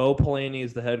 Bo Pelini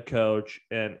is the head coach,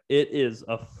 and it is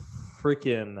a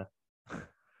freaking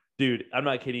dude. I'm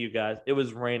not kidding you guys. It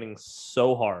was raining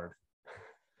so hard.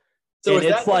 So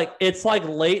it's like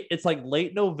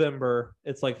late November.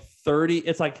 It's like 30.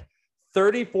 It's like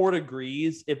 34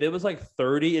 degrees. If it was like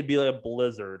 30, it'd be like a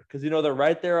blizzard because they're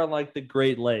right there on like the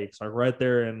Great Lakes, like right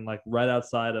there and like right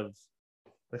outside of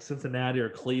like Cincinnati or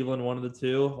Cleveland, one of the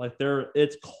two. Like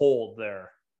it's cold there.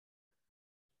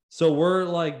 So we're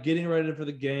like getting ready for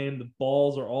the game. The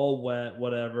balls are all wet,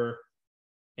 whatever.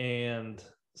 And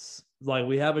like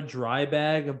we have a dry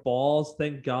bag of balls,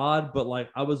 thank God. But like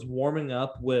I was warming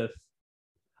up with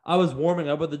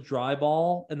a dry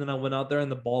ball, and then I went out there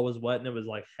and the ball was wet and it was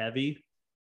like heavy.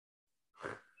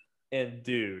 And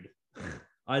dude,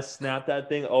 I snapped that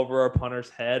thing over our punter's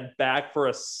head back for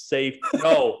a safe.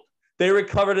 No, they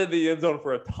recovered it in the end zone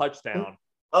for a touchdown.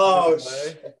 Oh,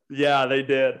 yeah, they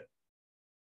did.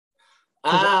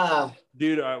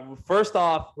 Dude, first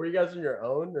off, were you guys on your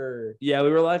own or? Yeah, we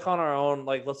were like on our own.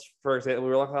 Like, for example, we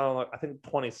were like on like I think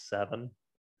 27.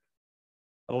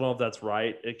 I don't know if that's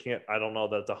right. I don't know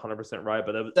if that's 100% right,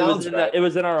 but it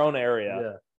was in our own area.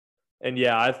 Yeah. And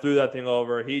yeah, I threw that thing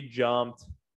over. He jumped.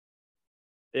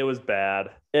 It was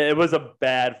bad. It was a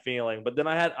bad feeling. But then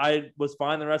I was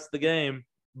fine the rest of the game.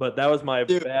 But that was my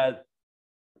bad.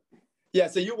 Yeah,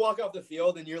 so you walk off the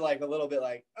field and you're like a little bit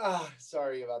like,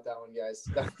 sorry about that one, guys.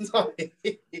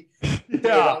 Dude,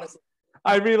 honestly.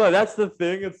 I mean, like, that's the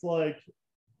thing. It's like,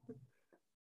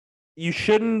 you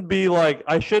shouldn't be like,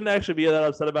 I shouldn't actually be that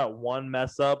upset about one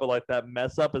mess up, but like that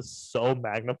mess up is so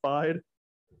magnified.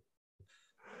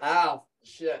 Ow,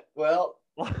 shit. Well,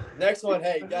 next one.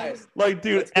 Hey, guys. Like,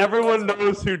 dude, everyone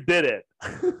knows who did it.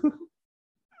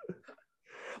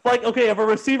 Like, okay, if a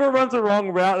receiver runs a wrong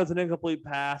route and it's an incomplete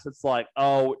pass, it's like,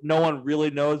 oh, no one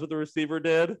really knows what the receiver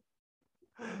did.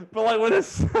 But like when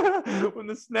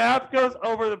the snap goes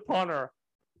over the punter,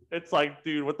 it's like,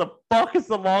 dude, what the fuck is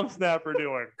the long snapper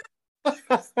doing?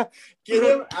 Get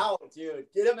him out, dude.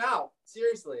 Get him out.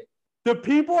 Seriously. The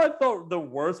people I felt the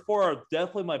worst for are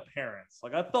definitely my parents.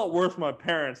 Like, I felt worse for my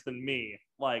parents than me.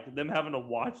 Like, them having to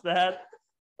watch that.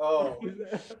 Oh.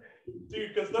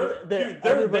 Dude, because they're there.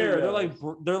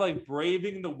 They're like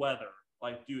braving the weather.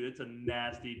 Like, dude, it's a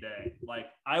nasty day. Like,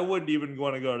 I wouldn't even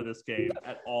want to go to this game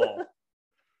at all.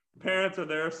 Parents are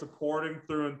there supporting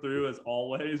through and through as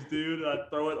always, dude. I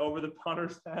throw it over the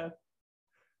punter's head.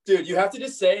 Dude, you have to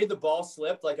just say the ball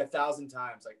slipped like 1,000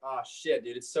 times. Like, oh shit,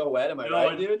 dude, it's so wet. Am I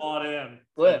right, dude? Fought in.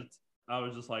 Slipped. I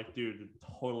was just like, dude, it's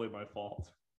totally my fault.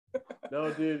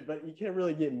 No, dude, but you can't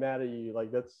really get mad at you.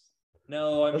 Like, that's.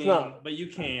 No, but you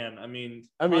can. I mean,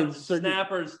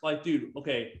 snappers, like, dude,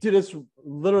 okay. Dude, it's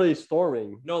literally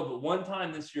storming. No, but one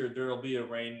time this year, there will be a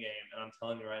rain game, and I'm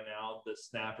telling you right now, the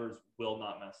snappers will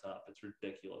not mess up. It's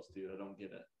ridiculous, dude. I don't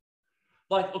get it.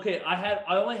 Like, okay, I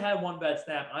only had one bad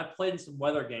snap, and I played in some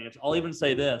weather games. I'll even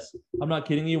say this. I'm not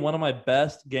kidding you. One of my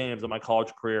best games of my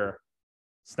college career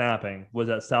snapping was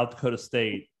at South Dakota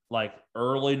State, like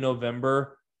early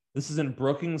November. This is in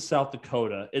Brookings, South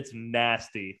Dakota. It's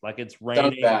nasty. Like, it's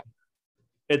raining.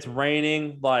 It's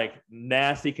raining, like,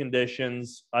 nasty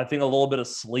conditions. I think a little bit of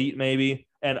sleet maybe.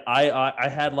 And I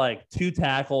had like 2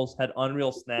 tackles, had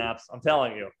unreal snaps. I'm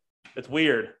telling you, it's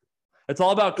weird. It's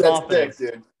all about confidence. That's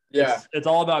sick, dude. Yeah. It's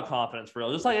all about confidence, for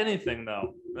real. Just like anything,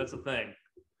 though. That's the thing.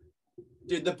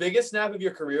 Dude, the biggest snap of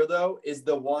your career, though, is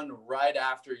the one right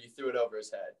after you threw it over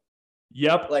his head.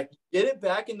 Yep. Like, get it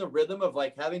back in the rhythm of,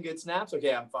 like, having good snaps.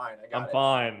 Okay, I'm fine. I'm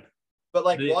fine. But,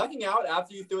 like, walking out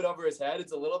after you threw it over his head,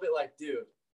 it's a little bit like, dude,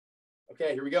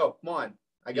 okay, here we go. Come on.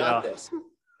 I got this.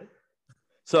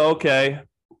 So, okay,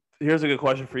 here's a good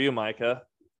question for you, Micah.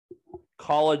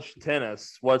 College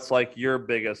tennis, what's, like, your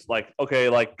biggest, like, okay,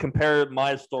 like, compare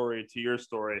my story to your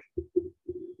story.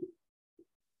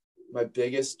 My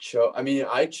biggest choke. I mean,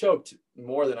 I choked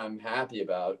more than I'm happy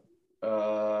about.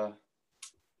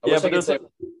 I wish I could say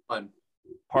one.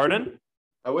 Pardon?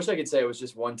 I wish I could say it was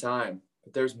just one time,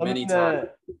 but there's many times.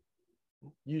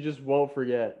 You just won't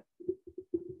forget.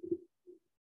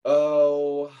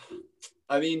 Oh,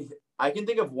 I mean, I can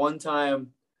think of one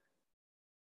time.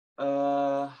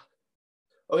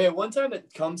 Okay, one time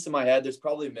that comes to my head. There's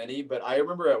probably many, but I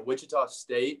remember at Wichita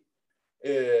State,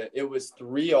 it was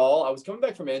 3-3. I was coming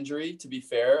back from injury. To be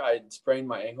fair, I sprained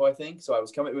my ankle, I think. So I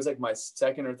was coming. It was like my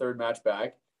second or third match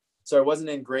back. So I wasn't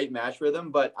in great match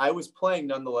rhythm, but I was playing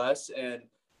nonetheless. And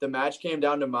the match came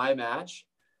down to my match.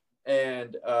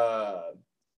 And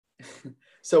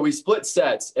so we split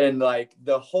sets, and like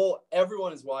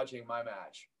everyone is watching my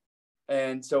match.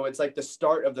 And so it's like the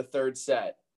start of the third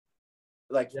set.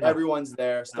 Like everyone's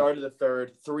there, start of the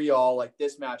third, 3-3, like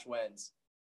this match wins.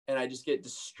 And I just get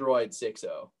destroyed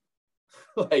 6-0.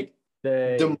 Like,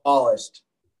 dang. Demolished.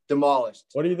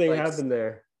 What do you think happened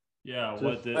there? Yeah.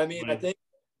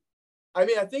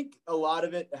 I think a lot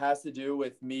of it has to do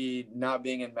with me not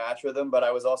being in match rhythm, but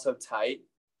I was also tight.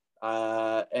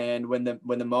 And when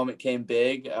the moment came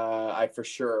big, I for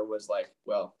sure was like,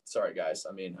 well, sorry guys.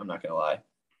 I mean, I'm not going to lie.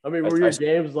 I mean, were your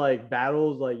games like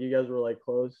battles? Like you guys were like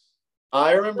close?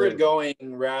 I remember it going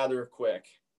rather quick.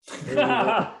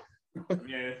 Yeah.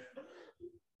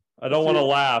 I don't want to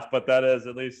laugh, but that is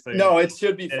at least no, it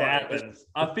should be fun. It happens.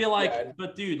 I feel like,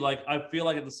 but dude, like I feel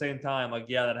like at the same time, like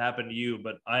that happened to you,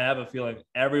 but I have a feeling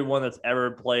everyone that's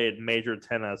ever played major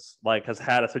tennis like has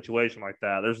had a situation like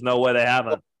that. There's no way they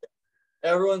haven't.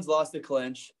 Everyone's lost a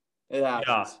clinch. It happens.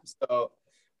 Yeah. So,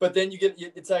 but then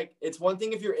it's one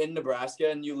thing if you're in Nebraska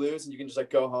and you lose and you can just like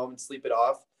go home and sleep it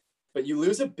off. But you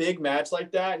lose a big match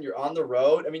like that and you're on the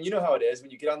road. I mean, you know how it is when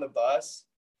you get on the bus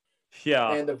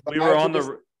Yeah, and we were on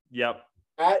the yep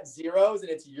at zeros, and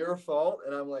it's your fault,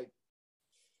 and I'm like,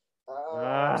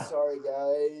 I'm sorry,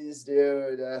 guys,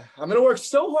 dude. I'm gonna work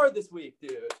so hard this week,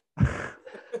 dude.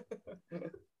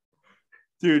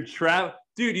 Dude,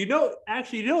 you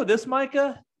know this,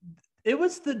 Micah? It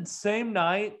was the same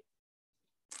night.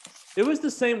 It was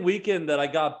the same weekend that I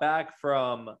got back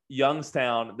from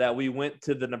Youngstown that we went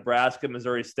to the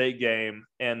Nebraska-Missouri State game,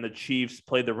 and the Chiefs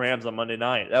played the Rams on Monday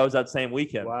night. That was that same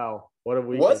weekend. Wow. What a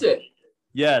weekend. Was it?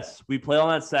 Yes. We played on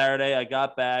that Saturday. I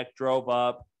got back, drove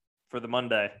up for the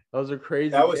Monday. Those are crazy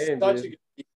That was games, such dude. a good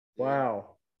game.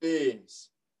 Wow. Jeez.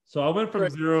 So I went from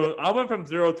zero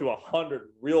to 100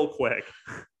 real quick.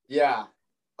 Yeah.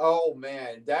 Oh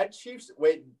man, that Chiefs.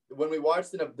 Wait, when we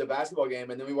watched the basketball game,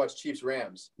 and then we watched Chiefs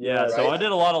Rams. Yeah, right? So I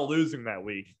did a lot of losing that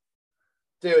week.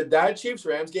 Dude, that Chiefs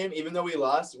Rams game, even though we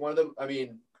lost, one of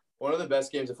the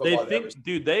best games of football.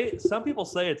 Some people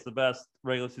say it's the best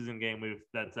regular season game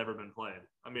that's ever been played.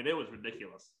 I mean, it was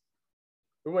ridiculous.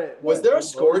 Was there a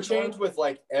score change with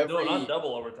like every? No, not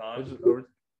double overtime.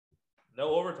 No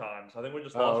overtimes. I think we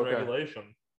just lost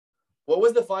regulation. What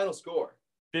was the final score?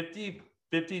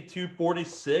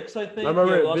 52-46, I think. I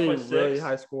remember it being really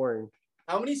high scoring.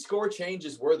 How many score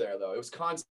changes were there, though? It was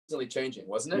constantly changing,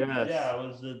 wasn't it? Yes. Yeah, it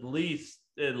was at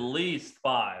least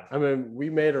 5. I mean, we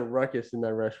made a ruckus in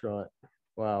that restaurant.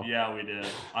 Wow. Yeah, we did.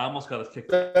 I almost got us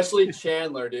kicked. Especially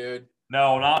Chandler, dude.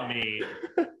 No, not me.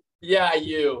 Yeah,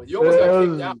 you. You almost got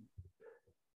kicked out.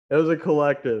 It was a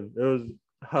collective. It was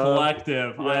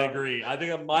collective. Yeah. I agree. I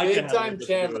think big time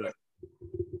Chandler.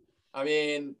 I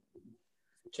mean,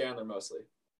 Chandler mostly.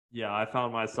 Yeah, I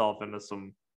found myself into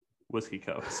some whiskey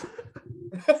cokes.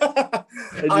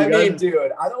 I mean,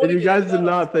 dude, I don't. And you guys did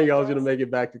not think I was gonna make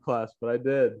it back to class, but I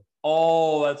did.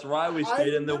 Oh, that's right. We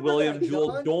stayed in the William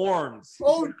Jewell dorms.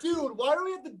 Oh, dude, why are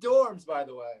we at the dorms? By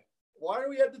the way, why are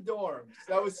we at the dorms?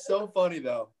 That was so funny,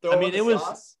 though. I mean, it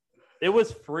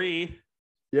was free.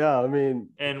 Yeah, I mean,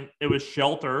 and it was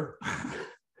shelter.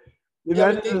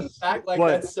 Imagine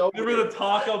that's so remember the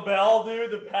Taco Bell, dude,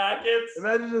 the packets?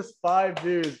 Imagine just 5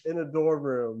 dudes in a dorm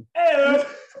room.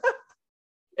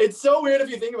 It's so weird if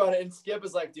you think about it. And Skip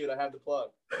is like, dude, I have the plug.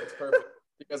 It's perfect.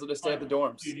 You guys will just stay at the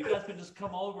dorms. Dude, you guys could just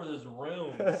come over. There's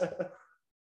rooms.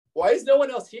 Why is no one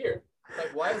else here?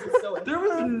 Like, why is it so? There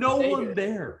was no one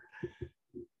there.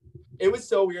 It was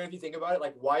so weird if you think about it.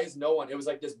 Like, why is no one? It was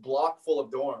like this block full of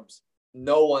dorms.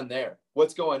 No one there.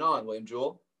 What's going on, William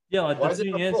Jewell? Yeah, like the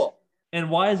thing is, and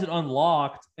why is it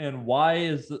unlocked? And why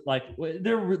is it like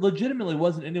there legitimately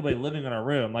wasn't anybody living in our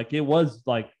room? Like it was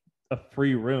like a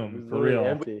free room for real.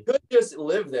 Empty. We could just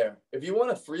live there if you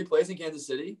want a free place in Kansas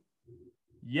City.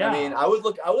 Yeah, I mean, I would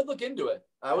look into it.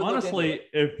 Honestly,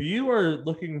 if you are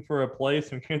looking for a place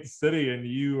in Kansas City and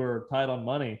you are tight on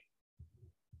money,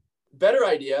 better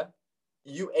idea,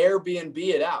 you Airbnb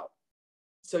it out.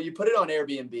 So you put it on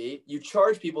Airbnb, you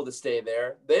charge people to stay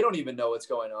there. They don't even know what's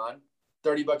going on.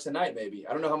 $30 a night, maybe.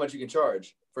 I don't know how much you can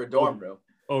charge for a dorm room.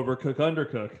 Overcook,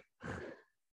 undercook.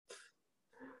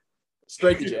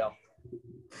 Straight to jail.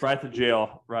 Right to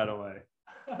jail right away.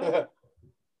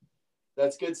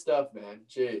 That's good stuff, man.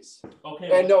 Jeez.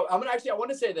 Okay. And no, I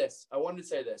want to say this.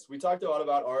 We talked a lot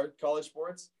about our college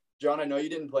sports. John, I know you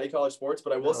didn't play college sports,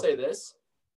 but I will say this.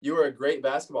 You were a great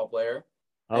basketball player.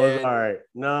 I was all right.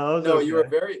 Okay. You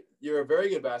were a very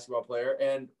good basketball player.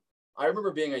 And I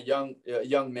remember being a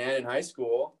young man in high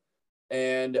school.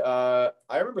 And I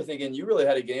remember thinking you really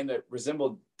had a game that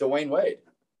resembled Dwayne Wade.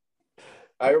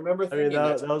 I remember thinking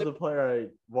that was a player I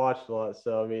watched a lot.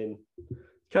 So, I mean,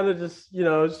 kind of just,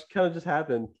 just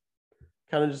happened.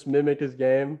 Kind of just mimicked his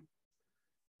game.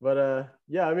 But,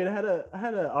 yeah, I mean, I had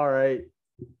an all right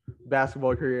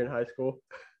basketball career in high school.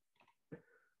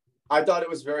 I thought it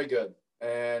was very good.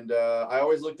 And I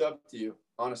always looked up to you,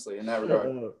 honestly, in that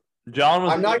regard. John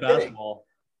was I'm not kidding. Basketball.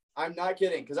 I'm not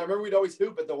kidding, because I remember we'd always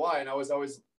hoop at the Y, and I was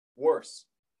always worse.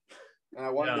 And I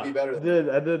wanted to be better than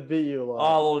I did beat you a lot.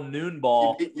 Oh, a little noon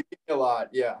ball. You beat me a lot.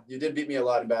 Yeah, you did beat me a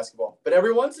lot in basketball. But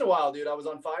every once in a while, dude, I was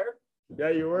on fire. Yeah,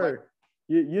 you were.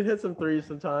 You'd hit some threes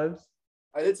sometimes.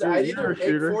 I did. I either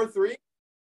make 4 3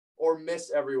 or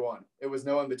miss every one. It was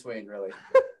no in between, really.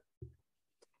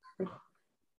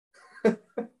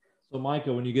 So,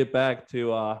 Micah, when you get back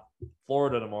to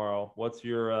Florida tomorrow, what's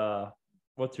your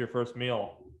first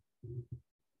meal?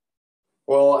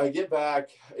 Well, I get back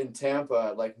in Tampa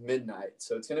at like midnight,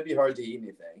 so it's gonna be hard to eat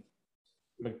anything.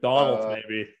 McDonald's,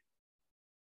 maybe.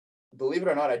 Believe it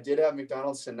or not, I did have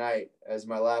McDonald's tonight as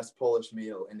my last Polish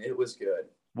meal, and it was good.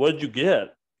 What did you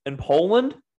get in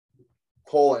Poland?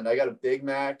 Poland. I got a Big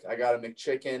Mac, I got a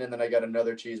McChicken, and then I got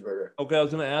another cheeseburger. Okay, I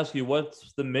was gonna ask you,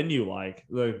 what's the menu like?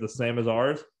 Like the same as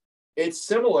ours? It's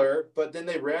similar, but then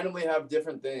they randomly have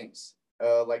different things.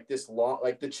 Like this long,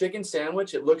 like the chicken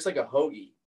sandwich, it looks like a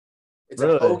hoagie. It's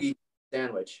really? A hoagie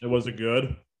sandwich. It wasn't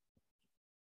good.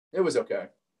 It was okay.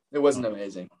 It wasn't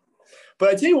amazing. But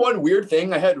I tell you one weird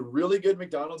thing. I had really good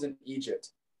McDonald's in Egypt.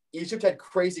 Egypt had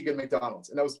crazy good McDonald's.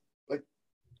 And that was like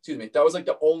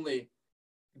the only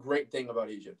great thing about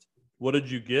Egypt. What did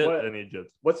you get in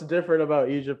Egypt? What's different about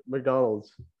Egypt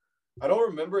McDonald's? I don't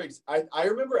remember. I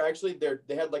remember actually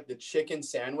they had like the chicken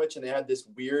sandwich and they had this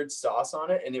weird sauce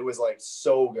on it. And it was like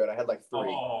so good. I had like 3.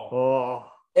 Oh.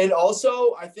 And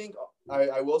also, I think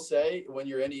I will say when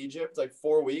you're in Egypt, like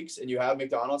 4 weeks and you have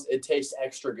McDonald's, it tastes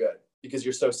extra good because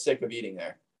you're so sick of eating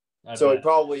there. It's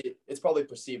probably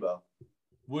placebo.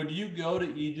 Would you go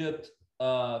to Egypt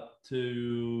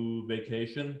to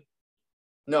vacation?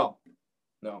 No,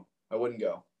 I wouldn't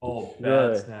go. Oh,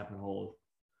 bad snap and hold.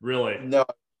 Really? No,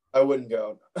 I wouldn't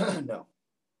go. No.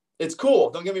 It's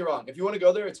cool. Don't get me wrong. If you want to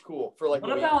go there, it's cool. For like.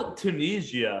 What about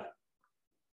Tunisia?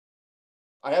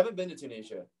 I haven't been to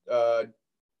Tunisia.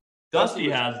 Dusty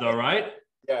has though, right?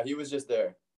 Yeah, he was just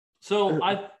there. So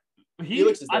I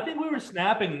think we were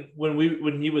snapping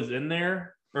when he was in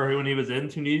there or when he was in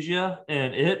Tunisia,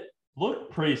 and it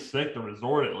looked pretty sick. The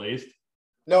resort, at least.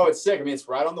 No, it's sick. I mean, it's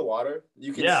right on the water.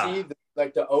 You can see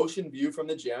the ocean view from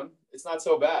the gym. It's not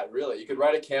so bad, really. You could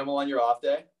ride a camel on your off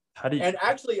day. And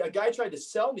actually, a guy tried to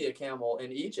sell me a camel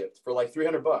in Egypt for like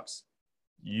 $300.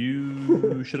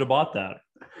 You should have bought that.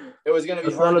 It was gonna be.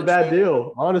 It's not a bad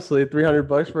deal, honestly.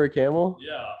 $300 for a camel.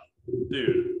 Yeah,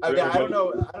 dude. I mean, I don't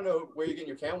know where you're getting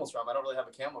your camels from. I don't really have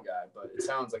a camel guy, but it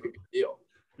sounds like a good deal.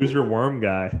 Who's your worm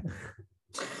guy?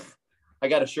 I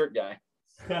got a shirt guy.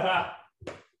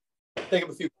 Take up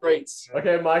a few crates.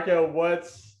 Okay, Micah,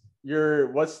 what's your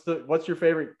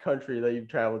favorite country that you've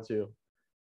traveled to?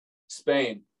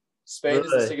 Spain. Spain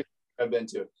is the sickest I've been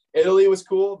to. Italy was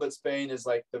cool, but Spain is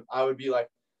like I would be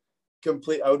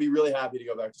really happy to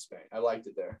go back to Spain. I liked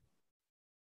it there.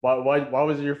 Why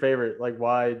was it your favorite? Like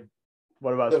why?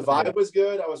 What about the Spain? Vibe was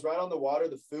good. I was right on the water.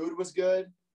 The food was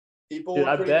good. People Dude,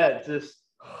 I bet good. Just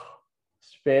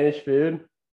Spanish food.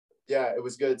 Yeah, it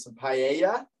was good. Some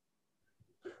paella.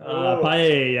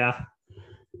 Paella.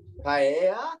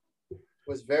 Paella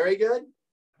was very good.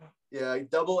 Yeah,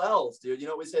 double L's, dude. You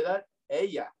know what we say that?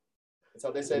 Ella. That's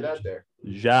how they say that there.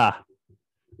 Ja.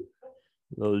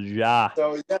 Those ja.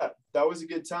 So yeah, that was a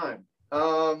good time.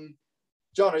 John,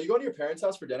 are you going to your parents'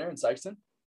 house for dinner in Sykeston?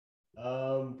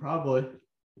 Probably.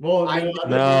 Well,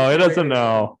 no, he doesn't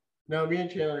know. No, me and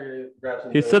Chandler are gonna grab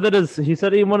some. He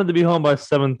said he wanted to be home by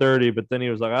 7:30, but then he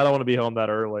was like, I don't want to be home that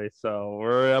early, so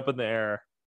we're up in the air.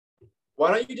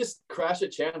 Why don't you just crash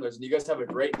at Chandler's and you guys have a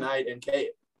great night in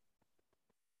Cape?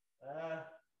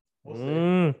 We'll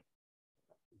see.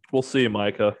 We'll see,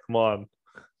 Micah. Come on.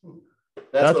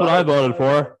 That's what I voted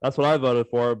for. That's what I voted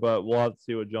for, but we'll have to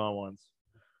see what John wants.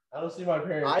 I don't see my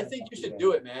parents. I think you should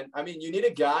do it, man. I mean, you need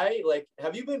a guy. Like,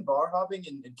 have you been bar hopping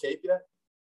in Cape yet?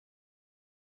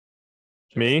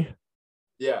 Me?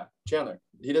 Yeah, Chandler.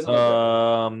 He doesn't.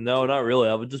 No, not really.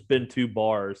 I've just been 2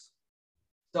 bars.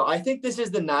 So I think this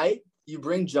is the night you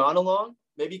bring John along.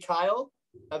 Maybe Kyle.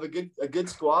 Have a good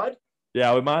squad.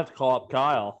 Yeah, we might have to call up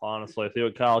Kyle, honestly. See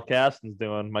what Kyle Caston's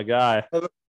doing, my guy. Have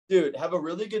a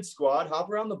really good squad. Hop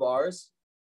around the bars.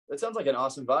 That sounds like an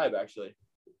awesome vibe, actually.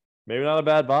 Maybe not a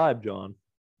bad vibe, John.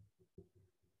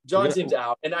 John seems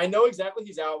out. And I know exactly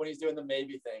he's out when he's doing the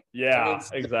maybe thing. Yeah,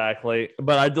 exactly.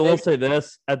 But I will say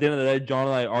this. At the end of the day, John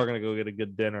and I are going to go get a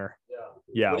good dinner.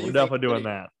 Yeah, we're definitely doing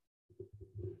that.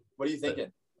 What are you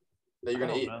thinking that you're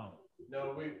going to eat?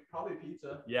 No, we probably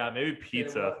pizza. Yeah, maybe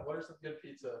pizza. Okay, what are some good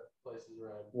pizza places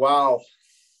around? Wow.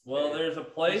 Well, there's a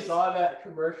place. I saw that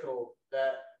commercial.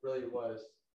 That really was.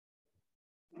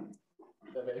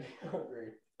 That made me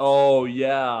hungry. Oh,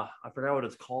 yeah. I forgot what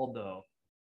it's called, though.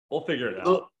 We'll figure it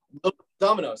out.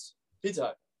 Domino's. Pizza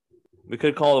Hut. We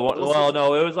could call it one. Well,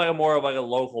 no, it was like more of like a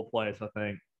local place, I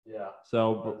think. Yeah.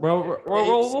 So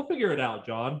we'll figure it out,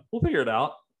 John. We'll figure it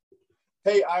out.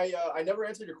 Hey, I never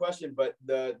answered your question, but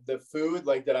the food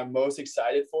like that I'm most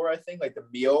excited for, I think, like the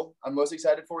meal I'm most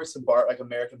excited for is some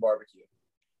American barbecue.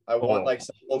 I want like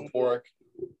some pulled pork.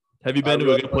 Have you been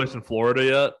to a good place in Florida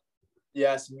yet?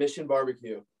 Yes, Mission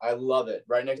Barbecue. I love it.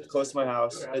 Right close to my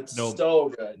house. It's so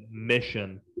good.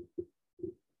 Mission.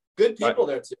 Good people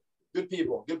there too. Good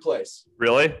people. Good place.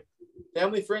 Really?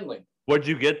 Family friendly. What'd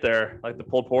you get there? Like the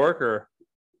pulled pork or?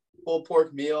 Pulled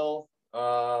pork meal.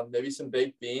 Maybe some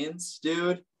baked beans,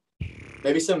 dude.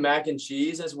 Maybe some mac and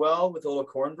cheese as well with a little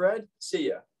cornbread. See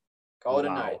ya. Call it a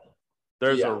night.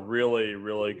 There's a really,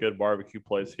 really good barbecue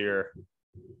place here.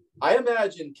 I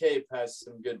imagine Cape has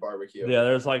some good barbecue. Yeah,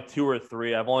 there's like 2 or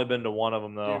 3. I've only been to one of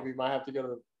them though. Dude, we might have to go to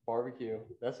the barbecue.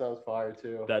 That sounds fire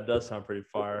too. That does sound pretty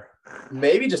fire.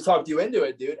 Maybe just talked you into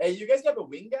it, dude. Hey, you guys have a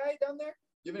wing guy down there?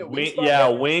 Yeah,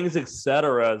 Wings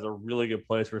Etc. is a really good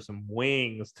place for some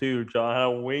wings too, John.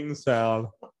 How wings sound.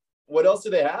 What else do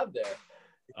they have there?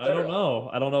 I don't know.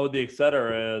 I don't know what the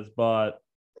Etc. is, but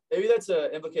maybe that's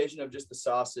an implication of just the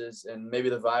sauces and maybe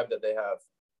the vibe that they have.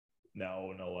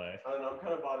 No way. I don't know. I'm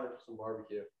kind of bought in for some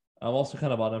barbecue. I'm also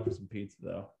kind of bought in for some pizza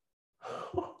though.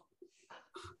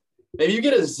 Maybe you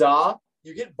get a za,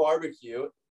 you get barbecue,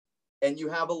 and you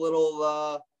have a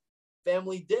little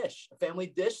family dish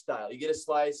style. You get a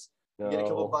slice, you get a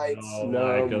couple bites.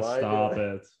 Stop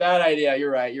it. Bad idea.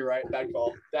 You're right.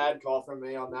 Bad call from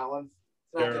me on that one.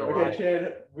 Okay,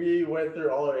 Chan, we went through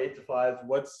all our 8 to 5s.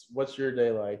 What's your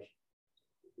day like?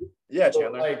 Yeah,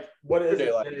 Chandler. Like, what is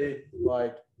your day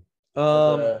like?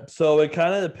 So it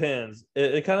kind of depends.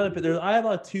 It kind of depends. I have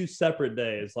like 2 separate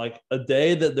days. Like a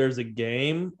day that there's a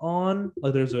game on,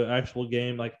 like there's an actual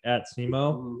game like at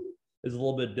SEMO is a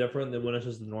little bit different than when it's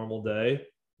just a normal day.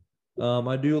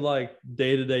 I do like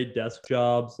day-to-day desk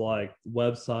jobs, like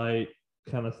website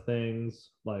kind of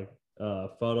things, like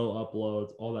photo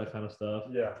uploads, all that kind of stuff.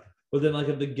 Yeah. But then like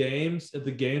if the games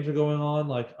are going on,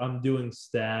 like I'm doing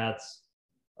stats.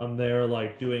 I'm there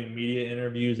like doing media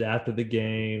interviews after the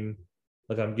game.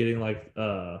 Like I'm getting like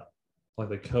the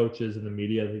coaches and the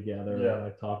media together and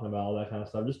like talking about all that kind of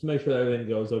stuff just to make sure that everything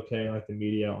goes okay and like the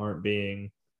media aren't being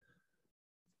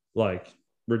like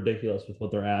ridiculous with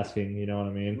what they're asking, you know what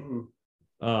I mean?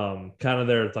 Mm-hmm. Kind of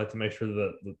there, it's like to make sure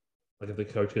that like if the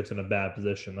coach gets in a bad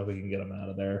position, that we can get him out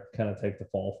of there, kind of take the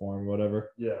fall for him or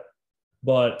whatever. Yeah.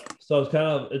 But so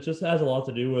it just has a lot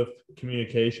to do with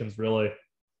communications really.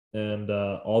 And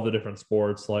all the different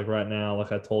sports. Like right now,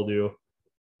 like I told you,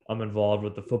 I'm involved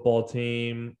with the football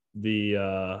team,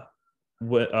 the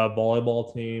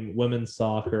volleyball team, women's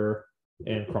soccer,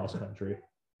 and cross country.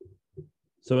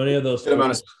 So any of those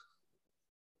sports,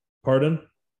 pardon?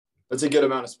 That's a good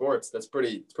amount of sports. That's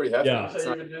pretty hefty. Yeah. So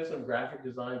you've been doing some graphic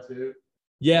design too?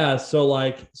 Yeah, so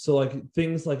like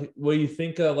things like what you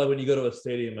think of like when you go to a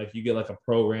stadium, like you get like a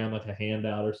program, like a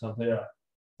handout or something. Yeah.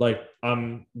 Like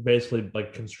I'm basically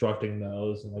like constructing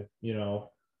those and like, you know,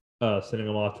 sending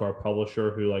them off to our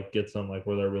publisher who like gets them like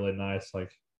where they're really nice,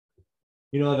 like,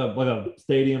 you know, like a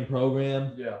stadium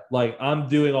program. Yeah. Like I'm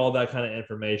doing all that kind of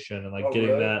information and like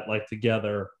getting that like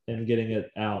together and getting it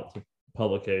out to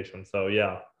publication. So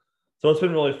yeah. So it's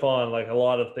been really fun. Like a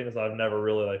lot of things I've never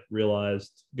really like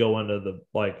realized go into the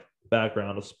like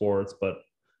background of sports, but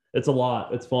it's a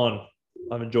lot. It's fun.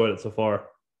 I've enjoyed it so far.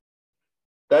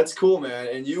 That's cool, man.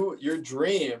 And your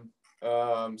dream,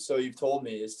 so you've told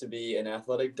me, is to be an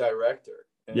athletic director.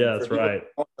 And yeah, that's right.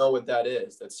 I don't know what that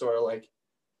is. That's sort of like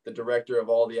the director of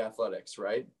all the athletics,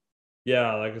 right?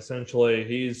 Yeah, like essentially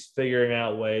he's figuring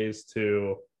out ways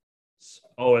to it's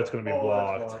going to be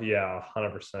blocked. Yeah,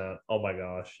 100%. Oh my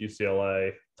gosh,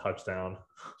 UCLA touchdown.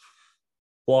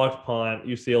 Blocked punt,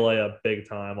 UCLA a big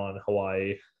time on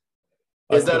Hawaii.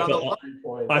 Is that on the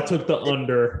line? I took the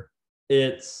under.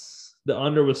 The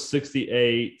under was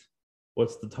 68.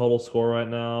 What's the total score right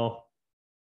now?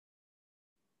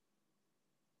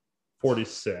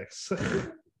 46.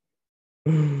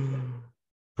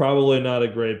 Probably not a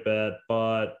great bet,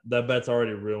 but that bet's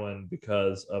already ruined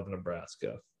because of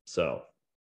Nebraska. So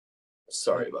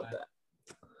sorry about that.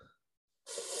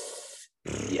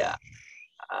 Yeah.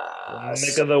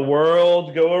 Make of the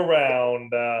world go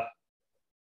around.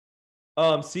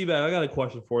 Seabag, I got a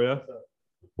question for you.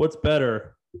 What's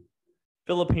better?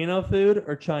 Filipino food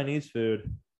or Chinese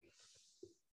food?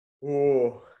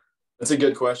 Ooh, that's a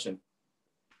good question.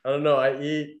 I don't know. I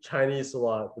eat Chinese a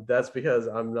lot, but that's because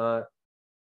I'm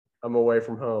away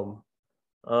from home.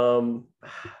 Man,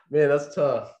 that's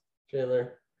tough,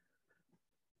 Chandler.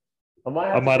 I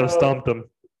might have stumped him.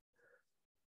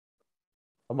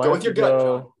 Go with your gut,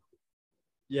 John.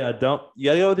 Yeah, you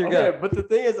gotta go with your gut. But the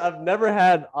thing is, I've never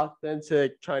had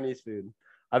authentic Chinese food.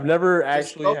 I've never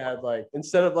actually had like,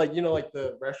 instead of like, you know, like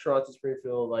the restaurants in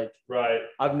Springfield, like, right.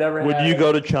 I've never Would you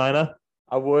go to China?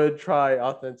 I would try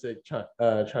authentic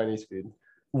Chinese food.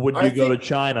 Would you go to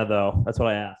China though? That's what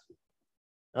I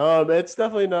asked. It's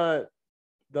definitely not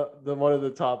the one of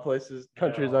the top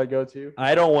countries I go to.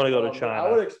 I don't want to go to China.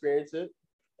 I would experience it.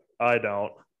 I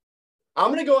don't. I'm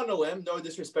going to go on a limb, no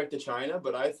disrespect to China,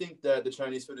 but I think that the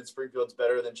Chinese food in Springfield is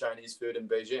better than Chinese food in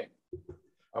Beijing.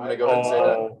 I'm going to go ahead and say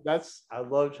that. I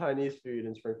love Chinese food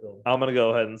in Springfield. I'm going to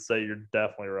go ahead and say you're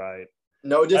definitely right.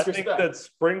 No disrespect. I think that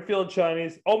Springfield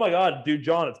Chinese. Oh my God, dude,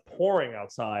 John, it's pouring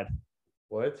outside.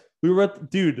 What? We were at,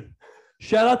 dude,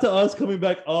 Shout out to us coming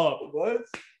back up. What?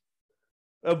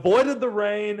 Avoided the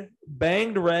rain,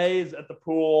 banged Rays at the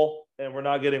pool, and we're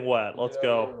not getting wet. Let's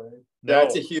go. No.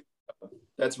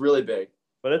 That's really big.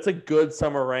 But it's a good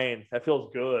summer rain. That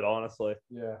feels good, honestly.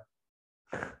 Yeah.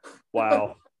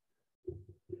 Wow.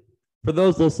 For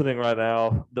those listening right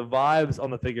now, the vibes on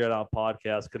the Figure It Out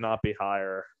podcast could not be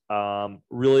higher.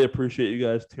 Really appreciate you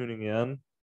guys tuning in.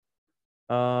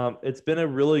 It's been a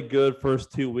really good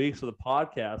first 2 weeks of the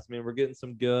podcast. I mean, we're getting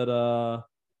some good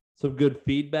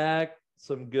feedback,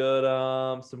 some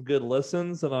good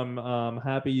listens, and I'm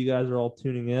happy you guys are all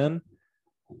tuning in.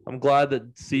 I'm glad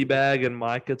that Seabag and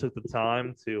Micah took the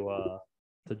time to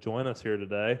join us here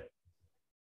today.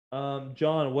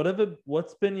 John,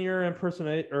 what's been your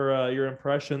your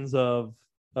impressions of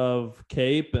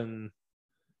Cape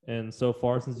and so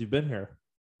far since you've been here?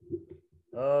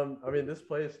 I mean, this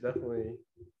place definitely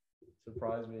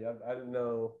surprised me. I didn't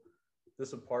know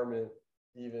this apartment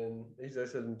even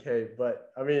existed in Cape,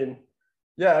 but I mean,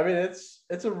 yeah, I mean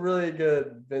it's a really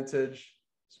good vintage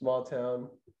small town,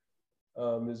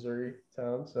 Missouri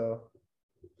town. So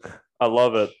I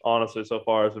love it. Honestly, so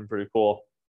far it's been pretty cool.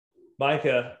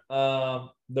 Micah,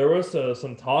 there was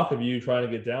some talk of you trying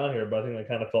to get down here, but I think that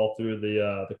kind of fell through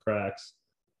the cracks.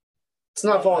 It's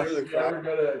not falling through the cracks. You ever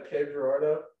go to Cape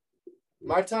Girardeau?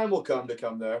 My time will come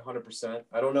there, 100%.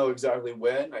 I don't know exactly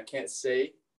when. I can't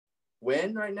say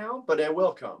when right now, but it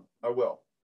will come. I will.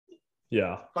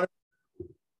 Yeah. 100%.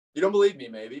 You don't believe me,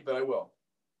 maybe, but I will.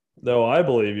 No, I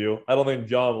believe you. I don't think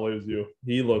John believes you.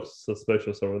 He looks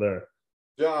suspicious over there.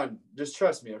 John, just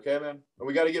trust me, okay, man? And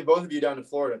we got to get both of you down to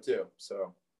Florida too.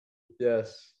 So.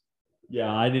 Yes.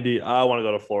 Yeah, I want to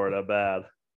go to Florida bad.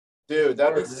 Dude,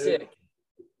 that'd be sick.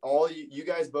 All you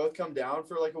guys both come down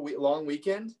for like a long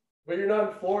weekend. But you're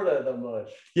not in Florida that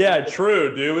much. Yeah,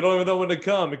 true, dude. We don't even know when to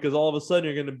come because all of a sudden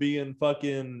you're going to be in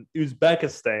fucking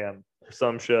Uzbekistan or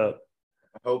some shit.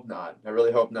 I hope not. I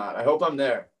really hope not. I hope I'm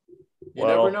there. You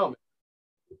never know, man.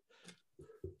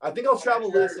 I think I'll travel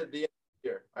less at the end of the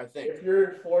year, I think. If you're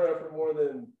in Florida for more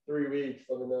than 3 weeks,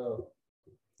 let me know.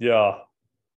 Yeah.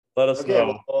 Let us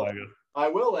know. Well, I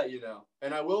will let you know.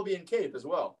 And I will be in Cape as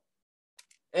well.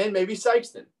 And maybe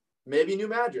Sykeston. Maybe New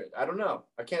Madrid. I don't know.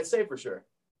 I can't say for sure.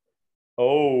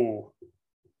 Oh.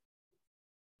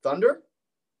 Thunder?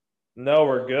 No,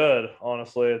 we're good.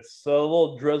 Honestly, it's a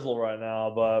little drizzle right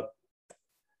now, but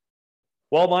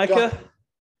well, Micah,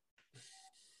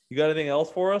 you got anything else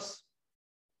for us?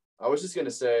 I was just gonna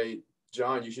say,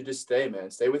 John, you should just stay, man.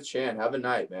 Stay with Chan. Have a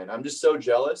night, man. I'm just so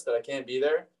jealous that I can't be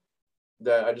there.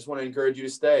 That I just want to encourage you to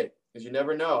stay because you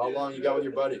never know how long you got with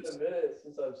your buddies. It's been a minute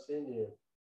since I've seen you.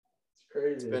 It's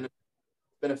crazy. It's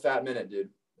been a fat minute, dude.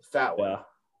 A fat one. Yeah.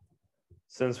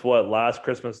 Since what? Last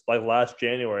Christmas, like last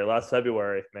January, last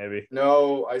February, maybe.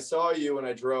 No, I saw you when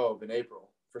I drove in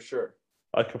April, for sure.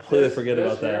 I completely forget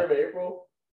about that. In April?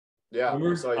 Yeah.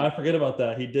 I forget about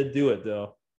that. He did do it,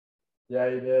 though. Yeah,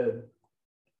 he did.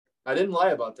 I didn't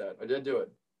lie about that. I did do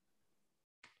it.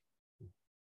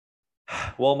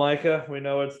 Well, Micah, we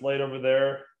know it's late over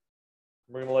there.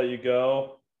 We're going to let you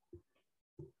go.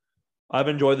 I've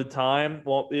enjoyed the time.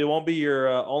 Well, it won't be your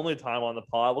only time on the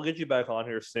pod. We'll get you back on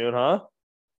here soon, huh?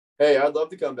 Hey, I'd love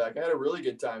to come back. I had a really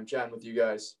good time chatting with you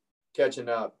guys, catching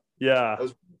up. Yeah.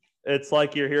 It's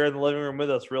like you're here in the living room with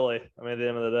us, really. I mean, at the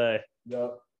end of the day. Yep.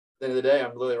 At the end of the day,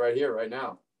 I'm literally right here, right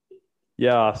now.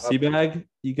 Yeah. Seabag,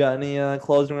 you got any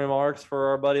closing remarks for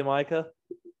our buddy Micah?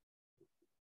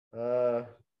 No,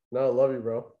 love you,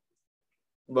 bro.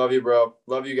 Love you, bro.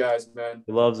 Love you guys, man.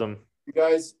 He loves him. You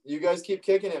guys keep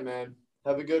kicking it, man.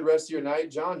 Have a good rest of your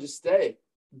night. John, just stay.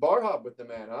 Bar hop with the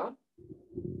man, huh?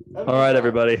 All right,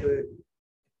 everybody.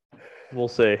 We'll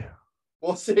see.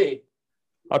 We'll see.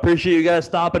 I appreciate you guys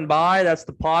stopping by. That's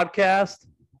the podcast.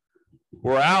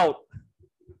 We're out.